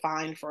be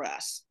redefined for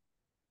us.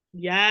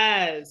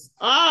 Yes.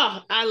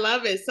 Oh, I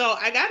love it. So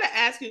I gotta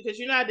ask you because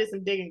you know I did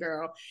some digging,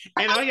 girl,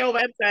 and on your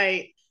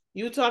website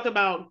you talk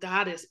about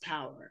goddess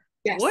power.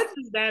 Yes. What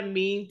does that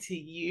mean to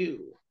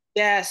you?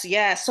 Yes,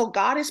 yes. So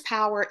goddess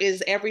power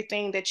is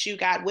everything that you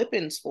got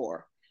whippings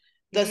for.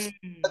 The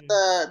Mm,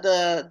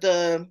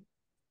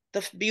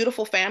 the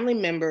beautiful family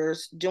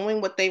members doing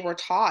what they were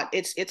taught.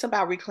 It's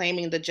about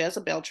reclaiming the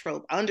Jezebel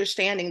trope,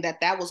 understanding that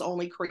that was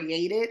only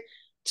created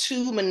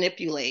to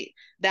manipulate.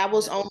 That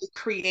was yeah. only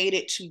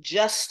created to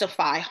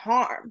justify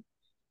harm.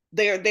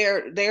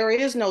 There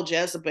is no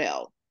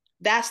Jezebel.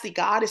 That's the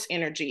goddess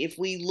energy. If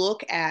we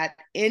look at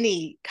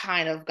any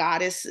kind of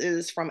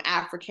goddesses from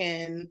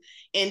African,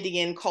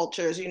 Indian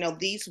cultures, you know,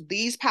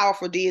 these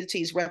powerful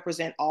deities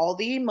represent all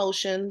the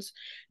emotions.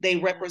 They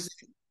Mm, represent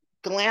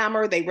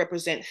glamour, they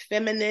represent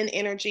feminine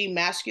energy,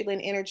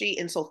 masculine energy.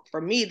 And so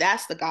for me,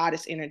 that's the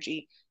goddess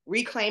energy.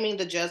 Reclaiming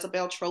the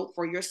Jezebel trope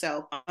for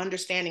yourself,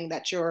 understanding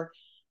that your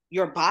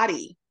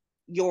body,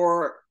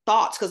 your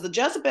thoughts, because the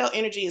Jezebel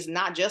energy is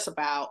not just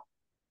about,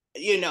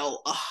 you know,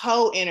 a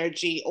hoe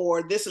energy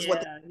or this is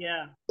what yeah,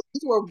 yeah.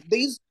 these were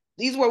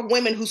these were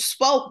women who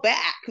spoke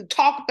back, who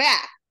talked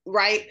back,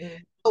 right?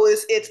 Mm, So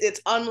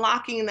it's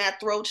unlocking that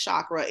throat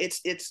chakra.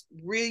 It's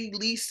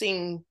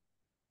releasing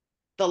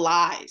the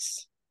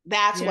lies.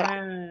 That's what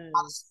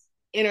yes.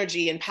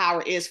 energy and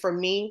power is for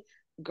me.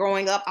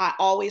 Growing up, I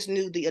always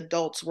knew the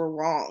adults were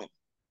wrong.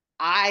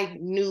 I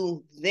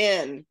knew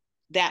then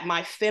that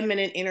my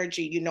feminine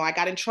energy, you know, I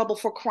got in trouble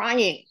for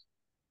crying.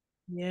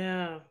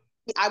 Yeah.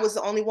 I was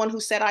the only one who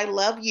said I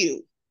love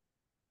you.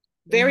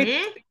 Very,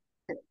 Mm-hmm.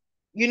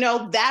 you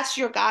know, that's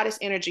your goddess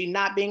energy,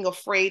 not being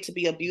afraid to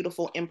be a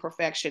beautiful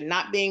imperfection,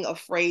 not being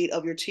afraid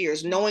of your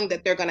tears, knowing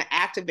that they're going to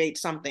activate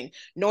something,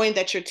 knowing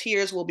that your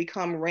tears will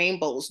become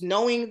rainbows,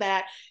 knowing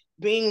that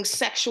being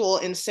sexual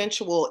and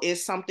sensual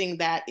is something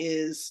that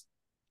is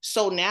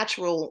so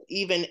natural.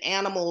 Even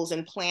animals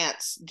and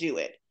plants do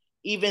it.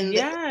 Even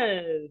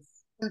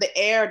Yes. the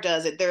air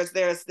does it.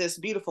 There's this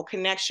beautiful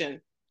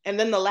connection. And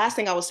then the last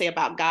thing I would say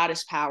about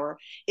goddess power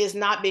is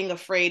not being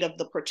afraid of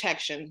the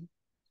protection.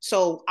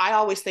 So I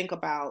always think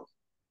about,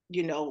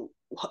 you know,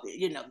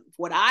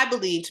 what I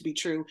believe to be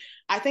true.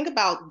 I think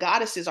about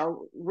goddesses are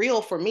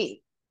real for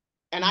me.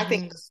 And I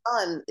think Mm-hmm. the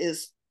sun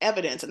is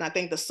evidence. And I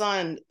think the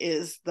sun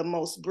is the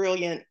most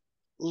brilliant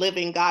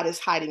living goddess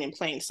hiding in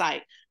plain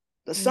sight.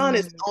 The sun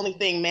is Mm, the only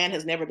thing man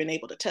has never been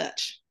able to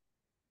touch.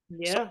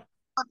 So yeah.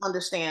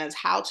 understands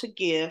how to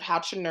give, how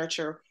to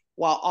nurture,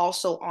 while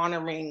also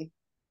honoring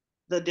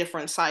the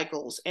different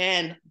cycles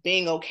and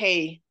being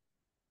okay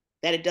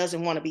that it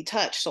doesn't want to be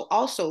touched. So,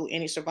 also,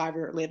 any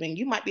survivor living,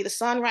 you might be the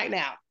sun right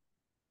now.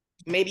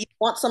 Maybe you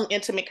want some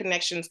intimate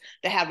connections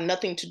that have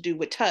nothing to do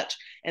with touch,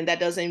 and that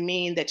doesn't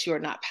mean that you're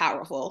not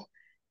powerful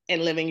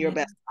and living your Yeah.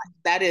 best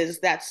life.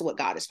 That's what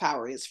goddess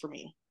power is for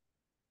me.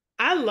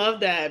 I love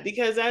that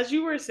because as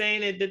you were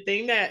saying it, the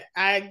thing that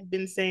I've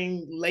been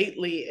saying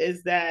lately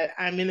is that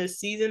I'm in a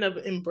season of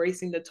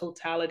embracing the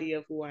totality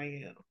of who I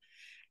am.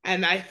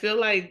 And I feel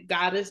like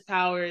goddess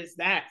power is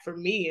that for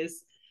me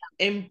is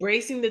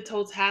embracing the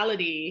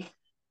totality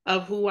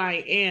of who I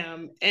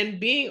am and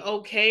being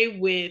okay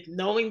with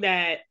knowing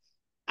that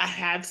I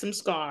have some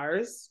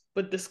scars.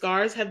 but the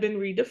scars have been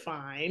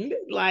redefined.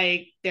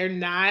 Like they're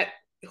not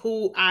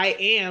who I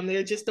am,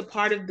 they're just a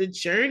part of the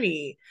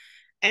journey.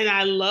 And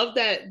I love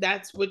that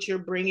that's what you're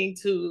bringing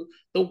to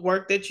the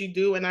work that you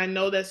do. And I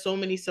know that so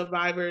many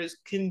survivors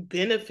can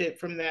benefit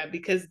from that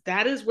because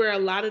that is where a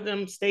lot of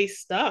them stay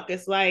stuck.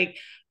 It's like,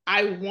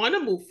 I want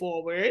to move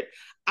forward.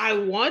 I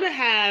want to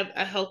have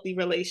a healthy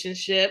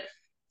relationship.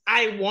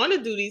 I want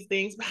to do these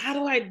things, but how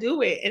do I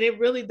do it? And it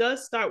really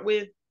does start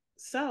with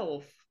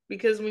self,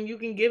 because when you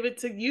can give it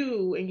to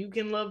you and you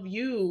can love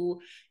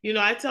you,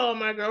 I tell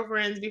my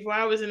girlfriends before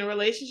I was in a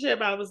relationship,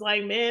 I was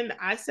like, man,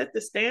 I set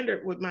the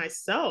standard with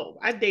myself.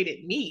 I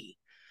dated me.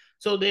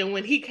 So then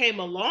when he came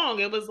along,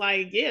 it was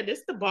like, yeah, this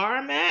is the bar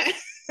I'm at.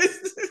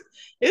 This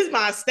is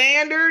my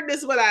standard.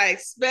 This is what I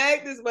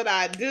expect. This is what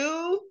I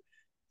do.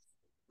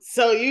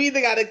 So you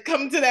either got to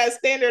come to that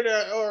standard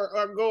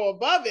or go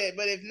above it.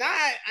 But if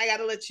not, I got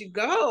to let you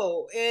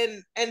go.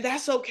 And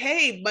that's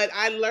okay. But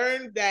I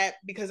learned that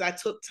because I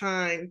took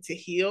time to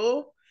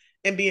heal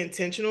and be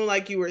intentional,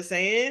 like you were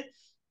saying,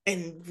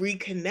 and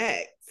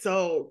reconnect.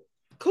 So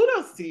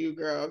kudos to you,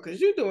 girl,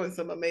 because you're doing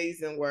some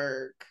amazing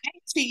work.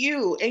 To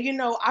you. And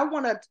I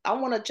want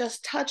to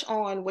just touch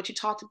on what you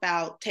talked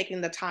about, taking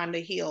the time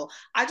to heal.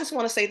 I just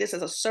want to say this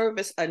as a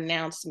service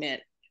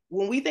announcement.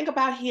 When we think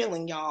about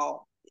healing,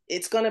 y'all,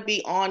 it's going to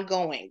be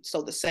ongoing.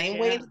 So the same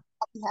way Yeah.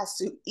 he has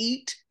to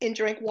eat and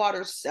drink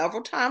water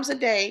several times a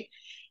day,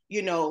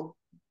 you know,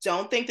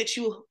 don't think that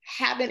you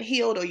haven't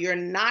healed or you're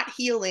not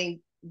healing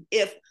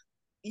if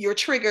you're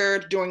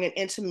triggered during an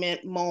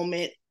intimate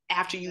moment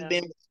after you've Yeah.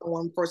 been with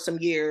someone for some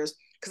years,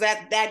 because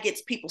that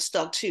gets people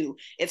stuck too.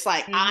 It's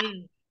like,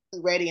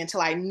 Mm-hmm. ready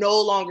until I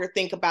no longer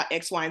think about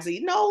X, Y, and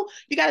Z. No,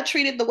 you got to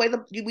treat it the way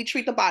we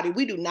treat the body.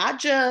 We do not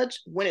judge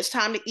when it's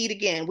time to eat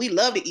again. We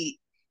love to eat.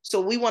 So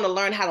we want to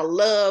learn how to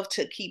love,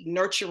 to keep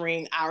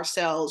nurturing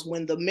ourselves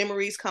when the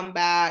memories come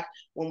back,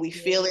 when we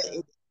feel it.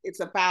 Yeah.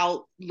 It's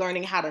about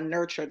learning how to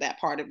nurture that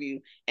part of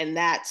you. And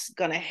that's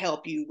going to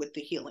help you with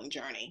the healing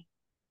journey.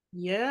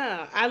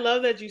 Yeah, I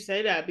love that you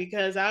say that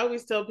because I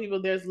always tell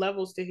people there's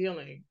levels to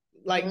healing.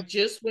 Mhm. Like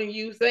just when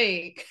you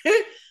think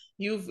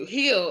you've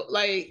healed,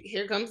 like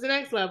here comes the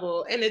next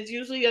level, and it's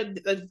usually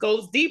it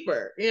goes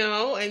deeper,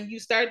 and you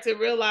start to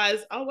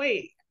realize, oh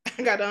wait,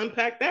 I got to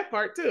unpack that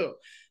part too.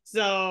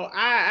 So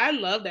I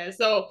love that.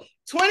 So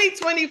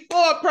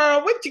 2024,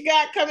 Pearl, what you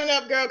got coming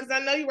up, girl? Because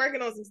I know you're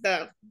working on some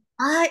stuff.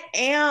 I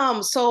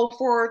am. So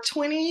for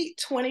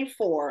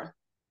 2024,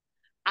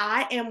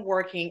 I am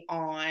working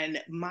on,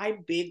 my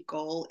big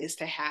goal is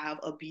to have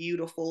a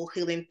beautiful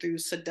healing through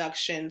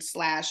seduction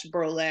slash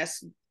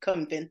burlesque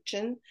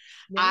convention.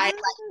 I,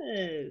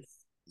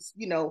 Yes.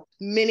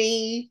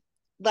 mini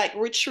like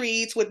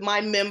retreats with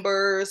my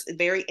members,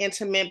 very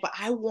intimate, but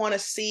I want to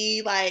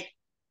see like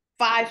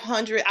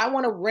 500. I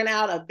want to rent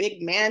out a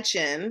big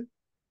mansion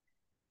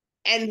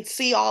and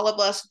see all of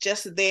us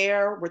just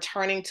there,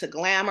 returning to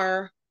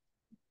glamour,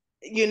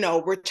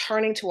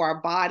 returning to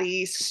our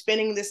bodies,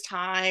 spending this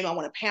time. I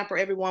want to pamper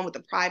everyone with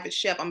a private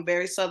chef. I'm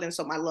very Southern,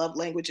 so my love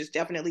language is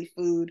definitely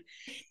food.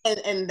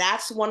 And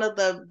that's one of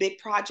the big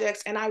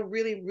projects. And I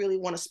really, really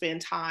want to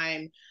spend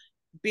time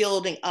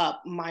building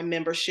up my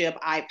membership.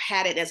 I've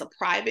had it as a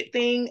private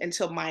thing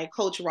until my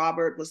coach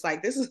Robert was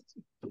like, this is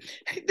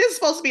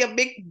supposed to be a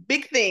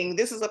big thing.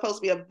 This is supposed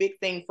to be a big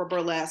thing for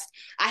burlesque.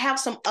 I have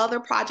some other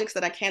projects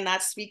that I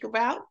cannot speak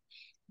about.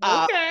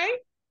 Uh, Okay.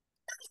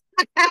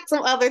 I have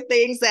some other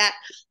things that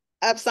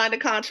I've signed a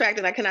contract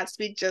and I cannot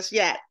speak just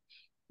yet.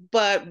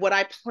 But what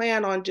I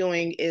plan on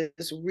doing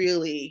is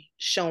really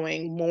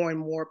showing more and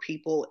more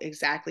people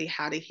exactly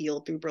how to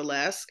heal through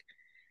burlesque.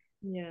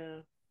 Yeah.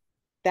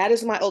 That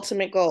is my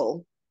ultimate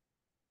goal.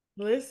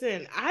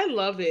 Listen, I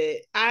love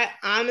it. I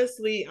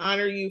honestly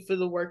honor you for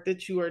the work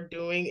that you are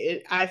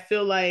doing. I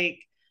feel like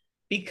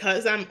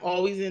because I'm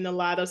always in a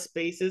lot of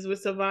spaces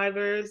with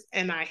survivors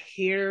and I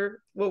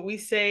hear what we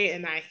say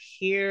and I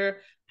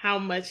hear how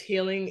much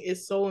healing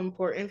is so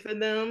important for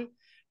them,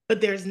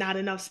 but there's not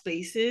enough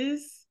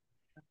spaces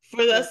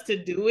for Yeah, us to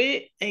do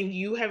it. And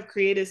you have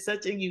created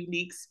such a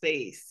unique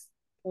space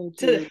thank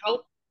to you.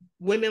 help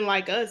women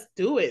like us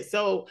do it.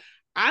 So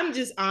I'm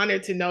just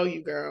honored to know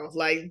you, girl.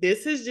 Like,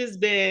 this has just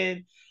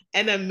been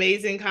an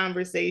amazing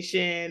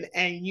conversation,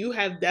 and you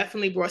have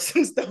definitely brought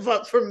some stuff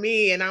up for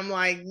me. And I'm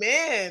like,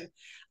 man,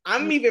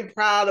 I'm even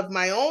proud of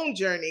my own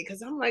journey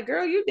because I'm like,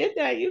 girl, you did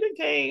that. You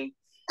done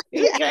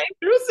Yeah. came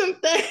through some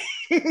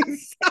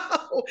things.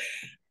 So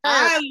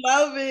I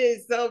love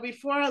it. So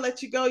before I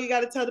let you go, you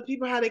got to tell the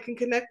people how they can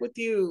connect with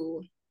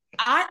you.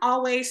 I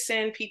always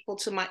send people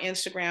to my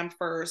Instagram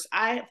first.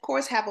 I, of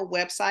course, have a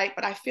website,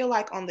 but I feel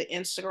like on the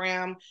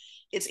Instagram,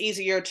 it's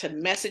easier to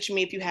message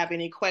me if you have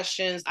any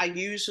questions. I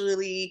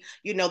usually,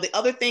 the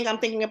other thing I'm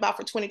thinking about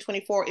for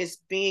 2024 is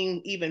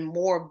being even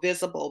more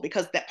visible,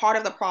 because that part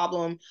of the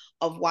problem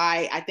of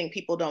why I think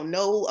people don't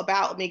know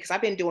about me, because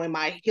I've been doing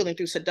my healing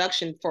through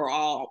seduction for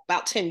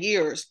about 10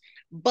 years,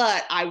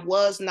 but I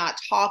was not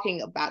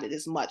talking about it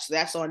as much. So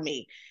that's on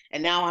me.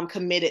 And now I'm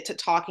committed to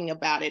talking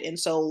about it. And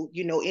so,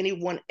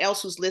 anyone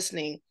else who's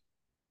listening,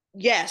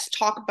 yes,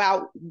 talk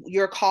about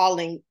your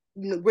calling,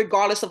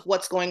 regardless of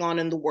what's going on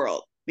in the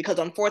world. Because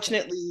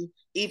unfortunately,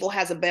 evil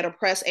has a better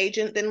press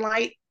agent than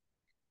light.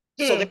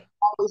 So there Hmm.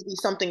 will always be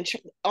something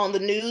on the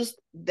news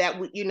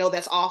that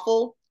that's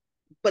awful.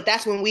 But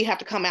that's when we have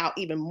to come out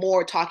even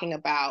more talking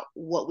about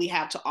what we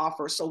have to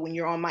offer. So when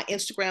you're on my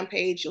Instagram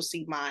page, you'll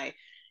see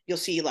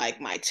like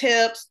my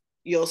tips,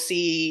 you'll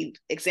see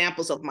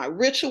examples of my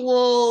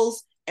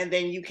rituals, and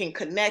then you can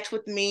connect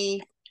with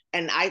me.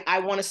 And I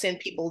want to send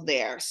people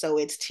there. So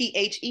it's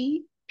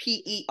ThePerlenoire,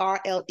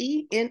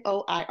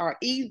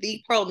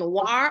 the Perle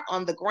Noire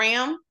on the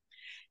gram.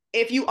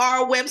 If you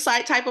are a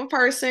website type of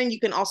person, you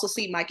can also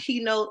see my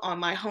keynote on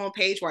my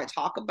homepage where I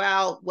talk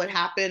about what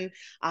happened.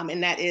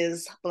 And that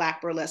is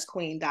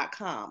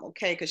blackburlesquequeen.com.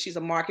 Okay. Because she's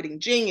a marketing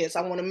genius.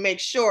 I want to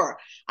make sure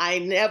I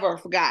never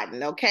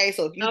forgotten. Okay.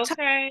 So if you type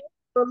Okay.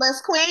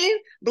 burlesque queen,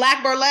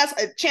 black burlesque,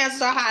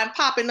 chances are high I'm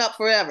popping up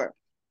forever.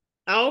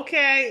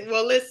 Okay.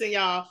 Well, listen,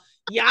 y'all.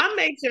 Y'all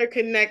make sure to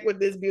connect with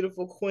this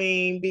beautiful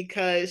queen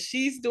because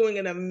she's doing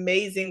an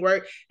amazing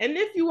work. And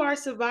if you are a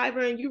survivor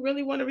and you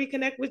really want to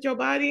reconnect with your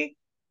body,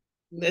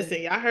 Mm.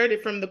 listen, y'all heard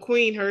it from the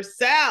queen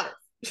herself.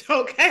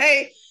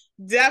 Okay.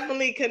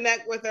 Definitely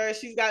connect with her.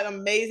 She's got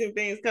amazing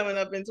things coming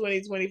up in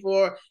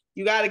 2024.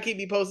 You got to keep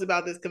me posted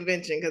about this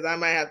convention because I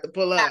might have to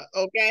pull up.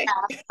 Okay.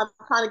 I'm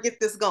trying to get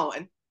this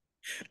going.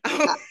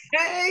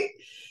 Okay.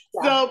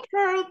 Yeah. So,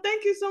 Pearl,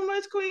 thank you so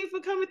much, Queen, for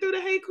coming through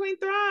the Hey Queen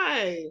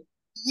Thrive.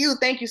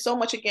 Thank you so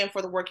much again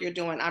for the work you're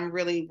doing. I'm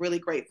really, really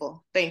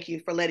grateful. Thank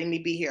you for letting me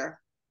be here.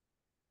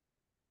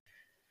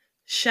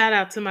 Shout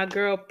out to my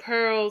girl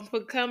Pearl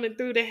for coming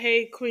through the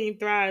Hey Queen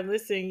Thrive.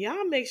 Listen,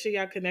 y'all make sure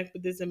y'all connect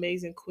with this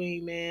amazing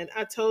queen, man.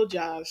 I told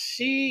y'all,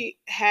 she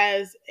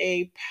has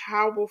a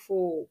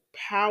powerful,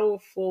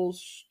 powerful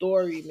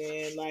story,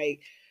 man.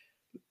 Like,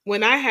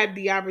 when I had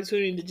the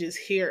opportunity to just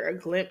hear a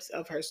glimpse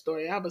of her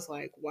story, I was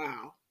like,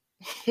 wow,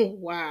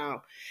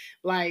 wow.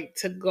 Like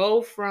to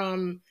go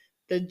from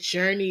the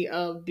journey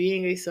of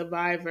being a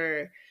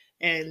survivor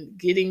and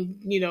getting,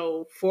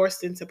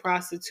 forced into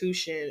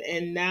prostitution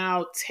and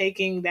now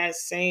taking that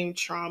same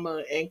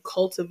trauma and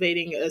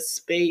cultivating a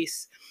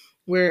space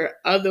where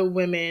other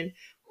women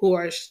who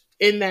are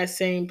in that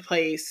same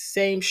place,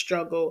 same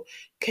struggle,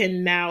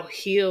 can now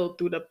heal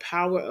through the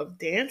power of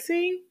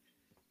dancing.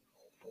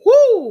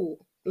 Whoo!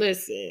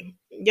 Listen,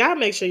 y'all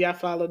make sure y'all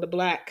follow the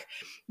black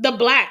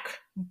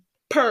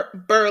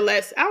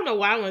burlesque. I don't know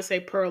why I want to say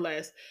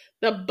burlesque.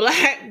 The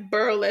black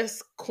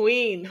burlesque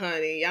queen,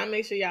 honey. Y'all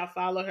make sure y'all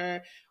follow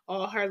her.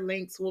 All her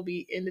links will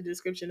be in the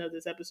description of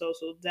this episode.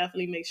 So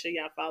definitely make sure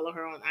y'all follow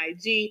her on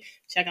IG.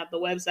 Check out the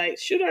website.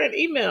 Shoot her an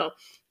email.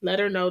 Let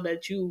her know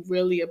that you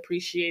really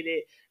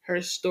appreciated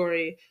her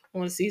story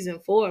on season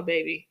 4,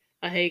 baby.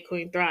 A Hey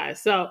Queen Thrive.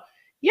 So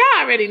y'all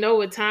already know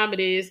what time it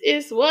is.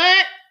 It's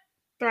what?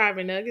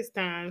 Thriving Nuggets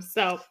time.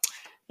 So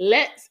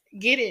let's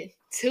get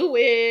into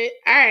it.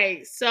 All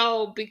right.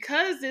 So,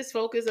 because this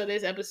focus of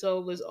this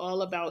episode was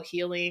all about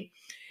healing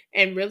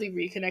and really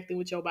reconnecting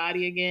with your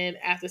body again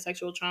after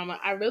sexual trauma,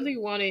 I really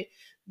wanted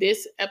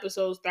this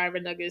episode's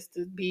Thriving Nuggets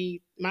to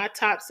be my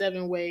top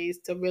 7 ways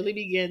to really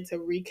begin to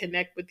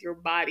reconnect with your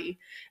body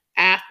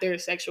after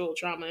sexual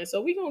trauma. And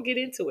so, we're going to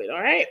get into it.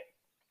 All right.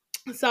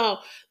 So,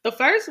 the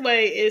first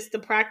way is to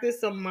practice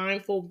some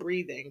mindful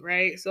breathing,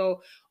 right?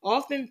 So,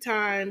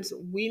 oftentimes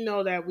we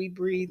know that we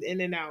breathe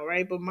in and out,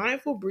 right? But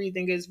mindful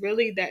breathing is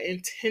really that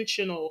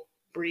intentional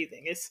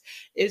breathing.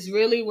 It's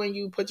really when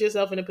you put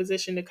yourself in a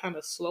position to kind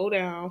of slow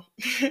down,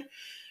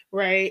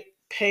 right?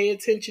 Pay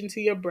attention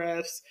to your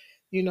breaths,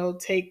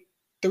 take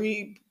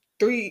three,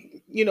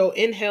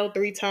 inhale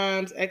 3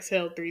 times,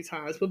 exhale 3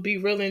 times, but be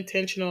real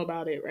intentional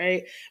about it,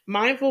 right?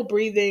 Mindful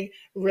breathing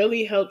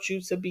really helps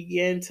you to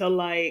begin to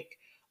like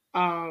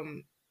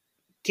um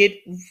get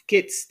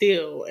get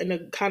still and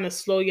to kind of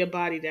slow your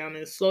body down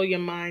and slow your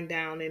mind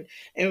down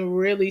and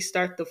really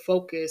start to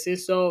focus. And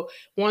so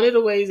one of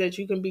the ways that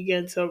you can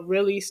begin to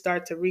really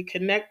start to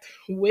reconnect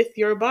with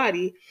your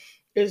body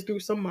is through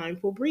some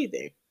mindful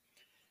breathing.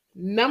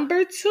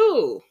 Number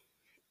 2,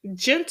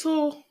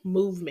 gentle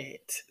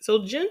movement.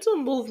 So, gentle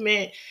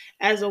movement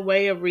as a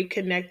way of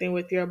reconnecting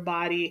with your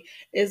body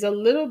is a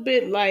little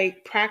bit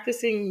like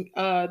practicing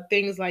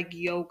things like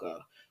yoga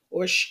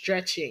or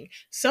stretching,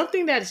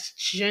 something that's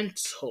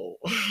gentle,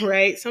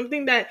 right?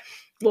 Something that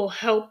will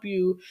help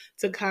you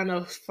to kind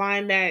of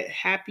find that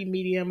happy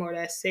medium or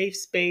that safe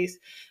space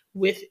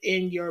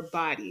within your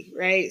body,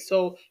 right?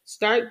 So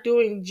start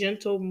doing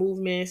gentle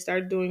movements,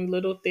 start doing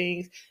little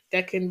things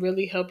that can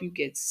really help you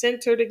get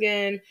centered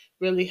again,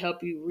 really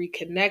help you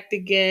reconnect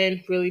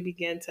again, really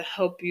begin to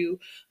help you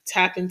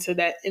tap into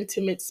that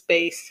intimate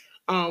space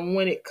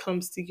when it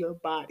comes to your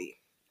body.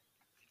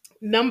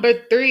 Number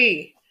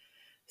 3,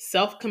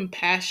 self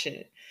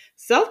compassion.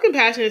 Self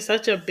compassion is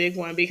such a big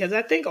one because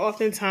I think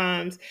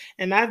oftentimes,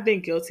 and I've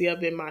been guilty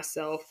of it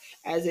myself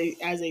as a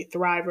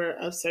thriver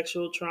of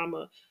sexual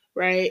trauma,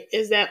 right?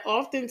 Is that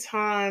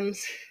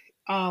oftentimes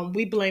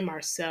we blame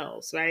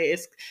ourselves, right?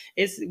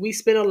 We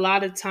spend a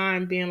lot of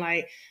time being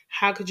like,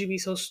 how could you be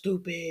so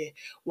stupid?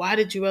 Why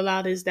did you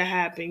allow this to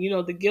happen?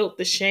 The guilt,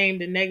 the shame,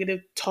 the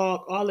negative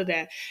talk, all of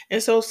that.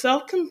 And so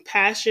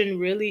self-compassion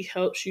really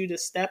helps you to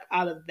step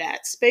out of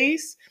that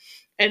space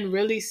and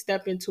really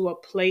step into a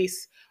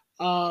place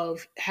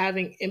of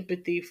having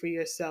empathy for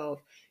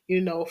yourself,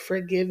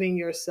 forgiving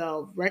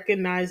yourself,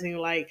 recognizing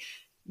like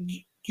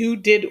you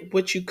did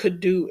what you could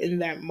do in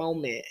that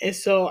moment. And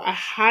so I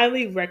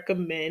highly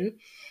recommend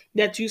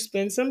that you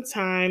spend some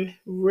time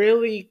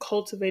really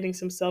cultivating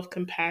some self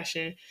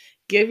compassion,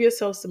 give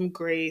yourself some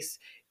grace,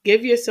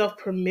 give yourself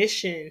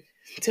permission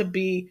to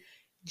be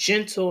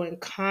gentle and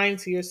kind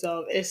to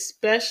yourself,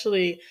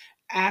 especially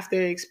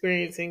after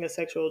experiencing a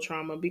sexual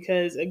trauma.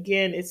 Because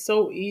again, it's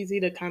so easy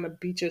to kind of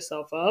beat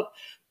yourself up,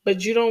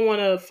 but you don't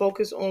want to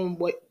focus on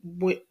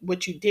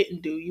what you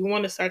didn't do. You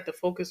want to start to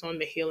focus on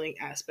the healing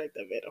aspect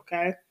of it.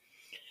 Okay.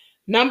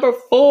 Number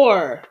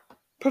 4,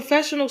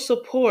 professional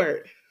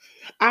support.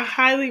 I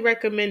highly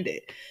recommend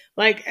it.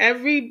 Like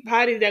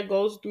everybody that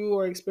goes through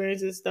or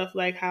experiences stuff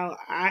like how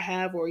I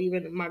have, or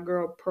even my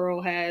girl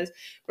Pearl has,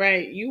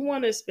 right? You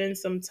want to spend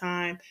some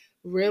time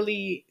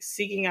really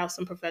seeking out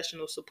some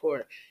professional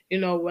support.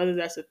 Whether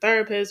that's a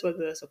therapist,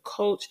 whether that's a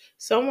coach,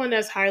 someone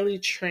that's highly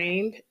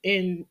trained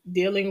in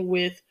dealing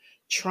with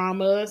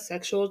trauma,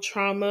 sexual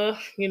trauma,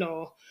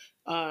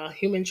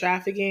 human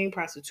trafficking,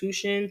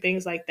 prostitution,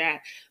 things like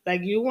that.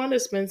 Like you want to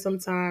spend some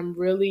time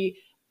really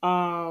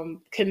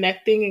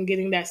connecting and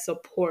getting that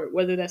support,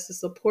 whether that's a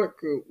support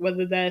group,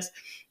 whether that's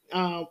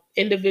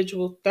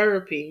individual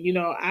therapy.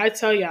 I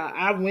tell y'all,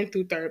 I went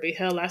through therapy.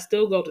 Hell, I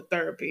still go to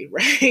therapy,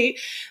 right?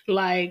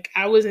 Like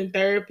I was in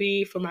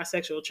therapy for my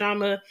sexual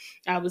trauma.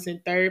 I was in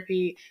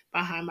therapy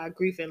behind my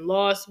grief and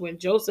loss when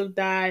Joseph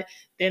died.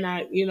 Then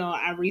I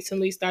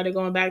recently started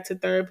going back to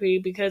therapy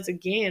because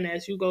again,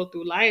 as you go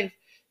through life,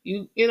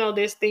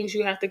 there's things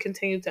you have to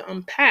continue to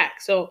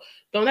unpack. So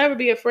don't ever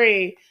be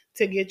afraid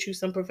to get you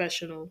some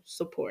professional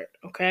support,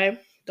 okay?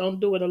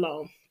 Don't do it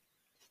alone.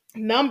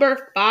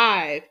 Number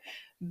 5,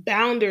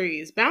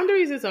 boundaries.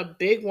 Boundaries is a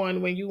big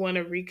one when you want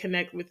to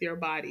reconnect with your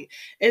body,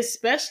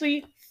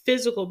 especially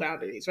physical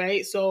boundaries,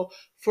 right? So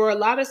for a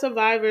lot of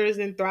survivors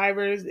and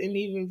thrivers and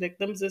even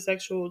victims of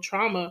sexual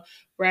trauma,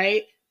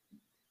 right?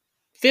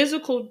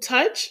 Physical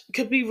touch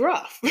could be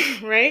rough,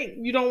 right?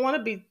 You don't want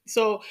to be.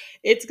 So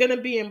it's going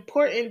to be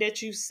important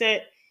that you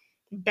set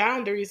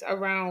boundaries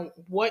around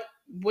what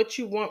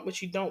you want,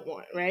 what you don't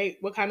want, right?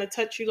 What kind of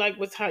touch you like,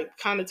 what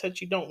kind of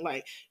touch you don't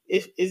like.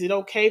 If is it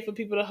okay for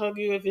people to hug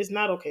you? If it's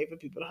not okay for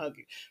people to hug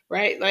you,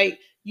 right? Like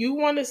you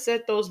want to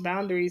set those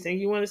boundaries and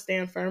you want to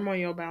stand firm on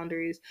your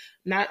boundaries,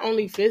 not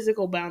only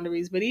physical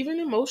boundaries, but even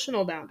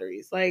emotional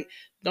boundaries. Like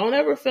don't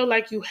ever feel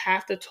like you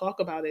have to talk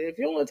about it. If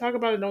you don't want to talk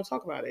about it, don't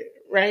talk about it,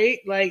 right?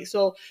 Like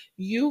so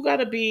you got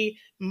to be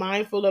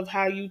mindful of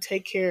how you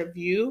take care of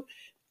you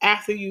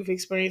after you've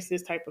experienced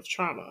this type of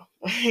trauma,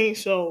 right?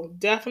 So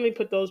definitely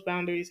put those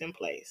boundaries in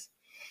place.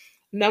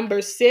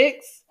 Number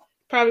 6,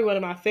 probably one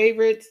of my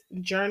favorites,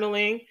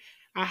 journaling.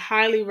 I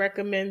highly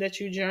recommend that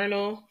you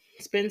journal.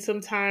 Spend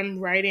some time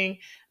writing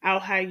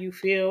out how you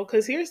feel.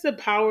 Because here's the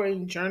power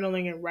in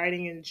journaling and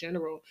writing in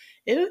general.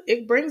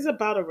 It brings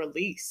about a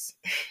release,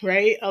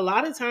 right? A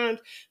lot of times,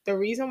 the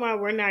reason why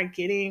we're not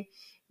getting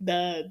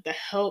the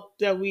help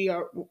that we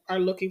are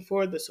looking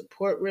for, the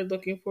support we're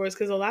looking for, is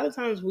because a lot of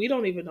times we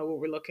don't even know what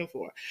we're looking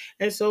for.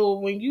 And so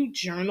when you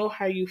journal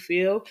how you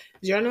feel,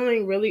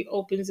 journaling really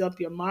opens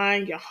up your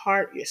mind, your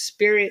heart, your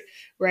spirit,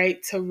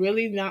 right? To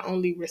really not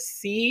only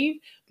receive,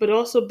 but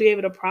also be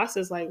able to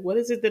process like, what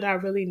is it that I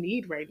really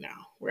need right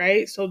now,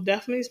 right? So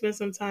definitely spend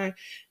some time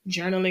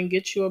journaling.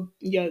 Get you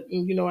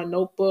a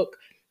notebook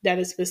that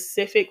is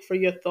specific for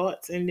your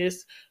thoughts and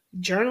just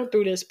journal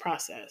through this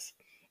process.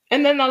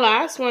 And then the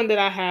last one that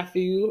I have for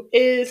you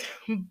is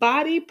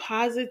body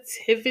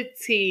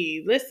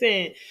positivity.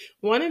 Listen,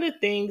 one of the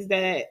things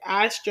that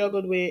I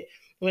struggled with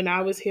when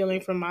I was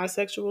healing from my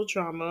sexual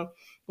trauma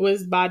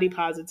was body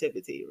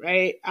positivity,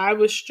 right? I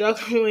was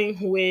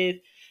struggling with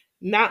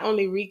not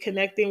only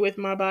reconnecting with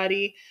my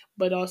body,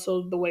 but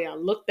also the way I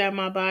looked at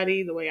my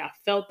body, the way I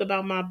felt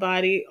about my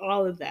body,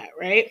 all of that,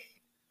 right?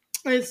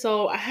 And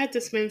so I had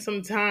to spend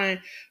some time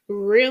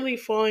really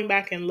falling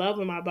back in love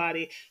with my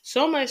body.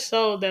 So much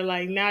so that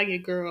like now your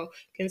girl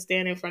can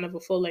stand in front of a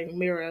full length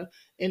mirror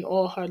in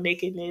all her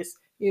nakedness,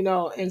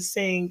 and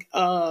sing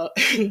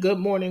Good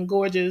Morning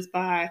Gorgeous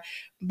by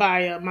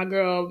my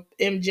girl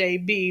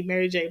MJB,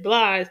 Mary J.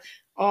 Blige,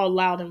 all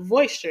loud and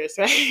boisterous,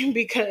 right?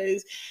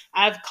 Because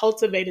I've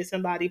cultivated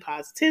some body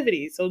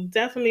positivity. So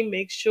definitely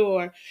make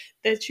sure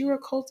that you are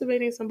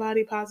cultivating some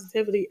body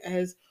positivity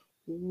as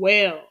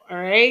well. All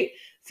right.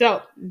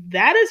 So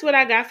that is what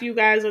I got for you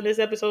guys on this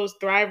episode's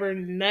Thriver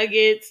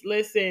Nuggets.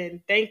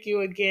 Listen, thank you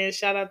again.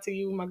 Shout out to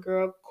you, my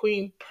girl,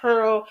 Queen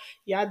Pearl.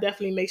 Y'all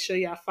definitely make sure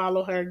y'all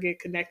follow her, get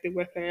connected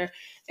with her,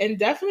 and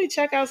definitely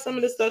check out some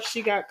of the stuff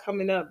she got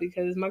coming up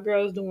because my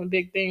girl's doing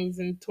big things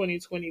in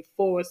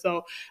 2024.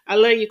 So I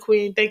love you,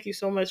 Queen. Thank you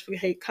so much for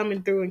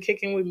coming through and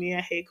kicking with me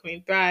at Hey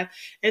Queen Thrive.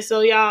 And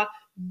so y'all,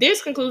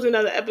 This concludes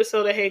another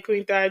episode of Hey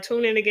Queen Thrive.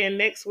 Tune in again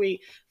next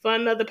week for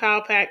another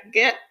Power Pack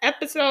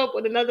episode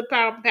with another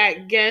Power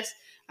Pack guest.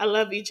 I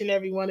love each and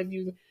every one of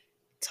you.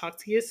 Talk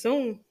to you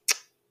soon.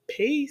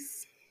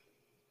 Peace.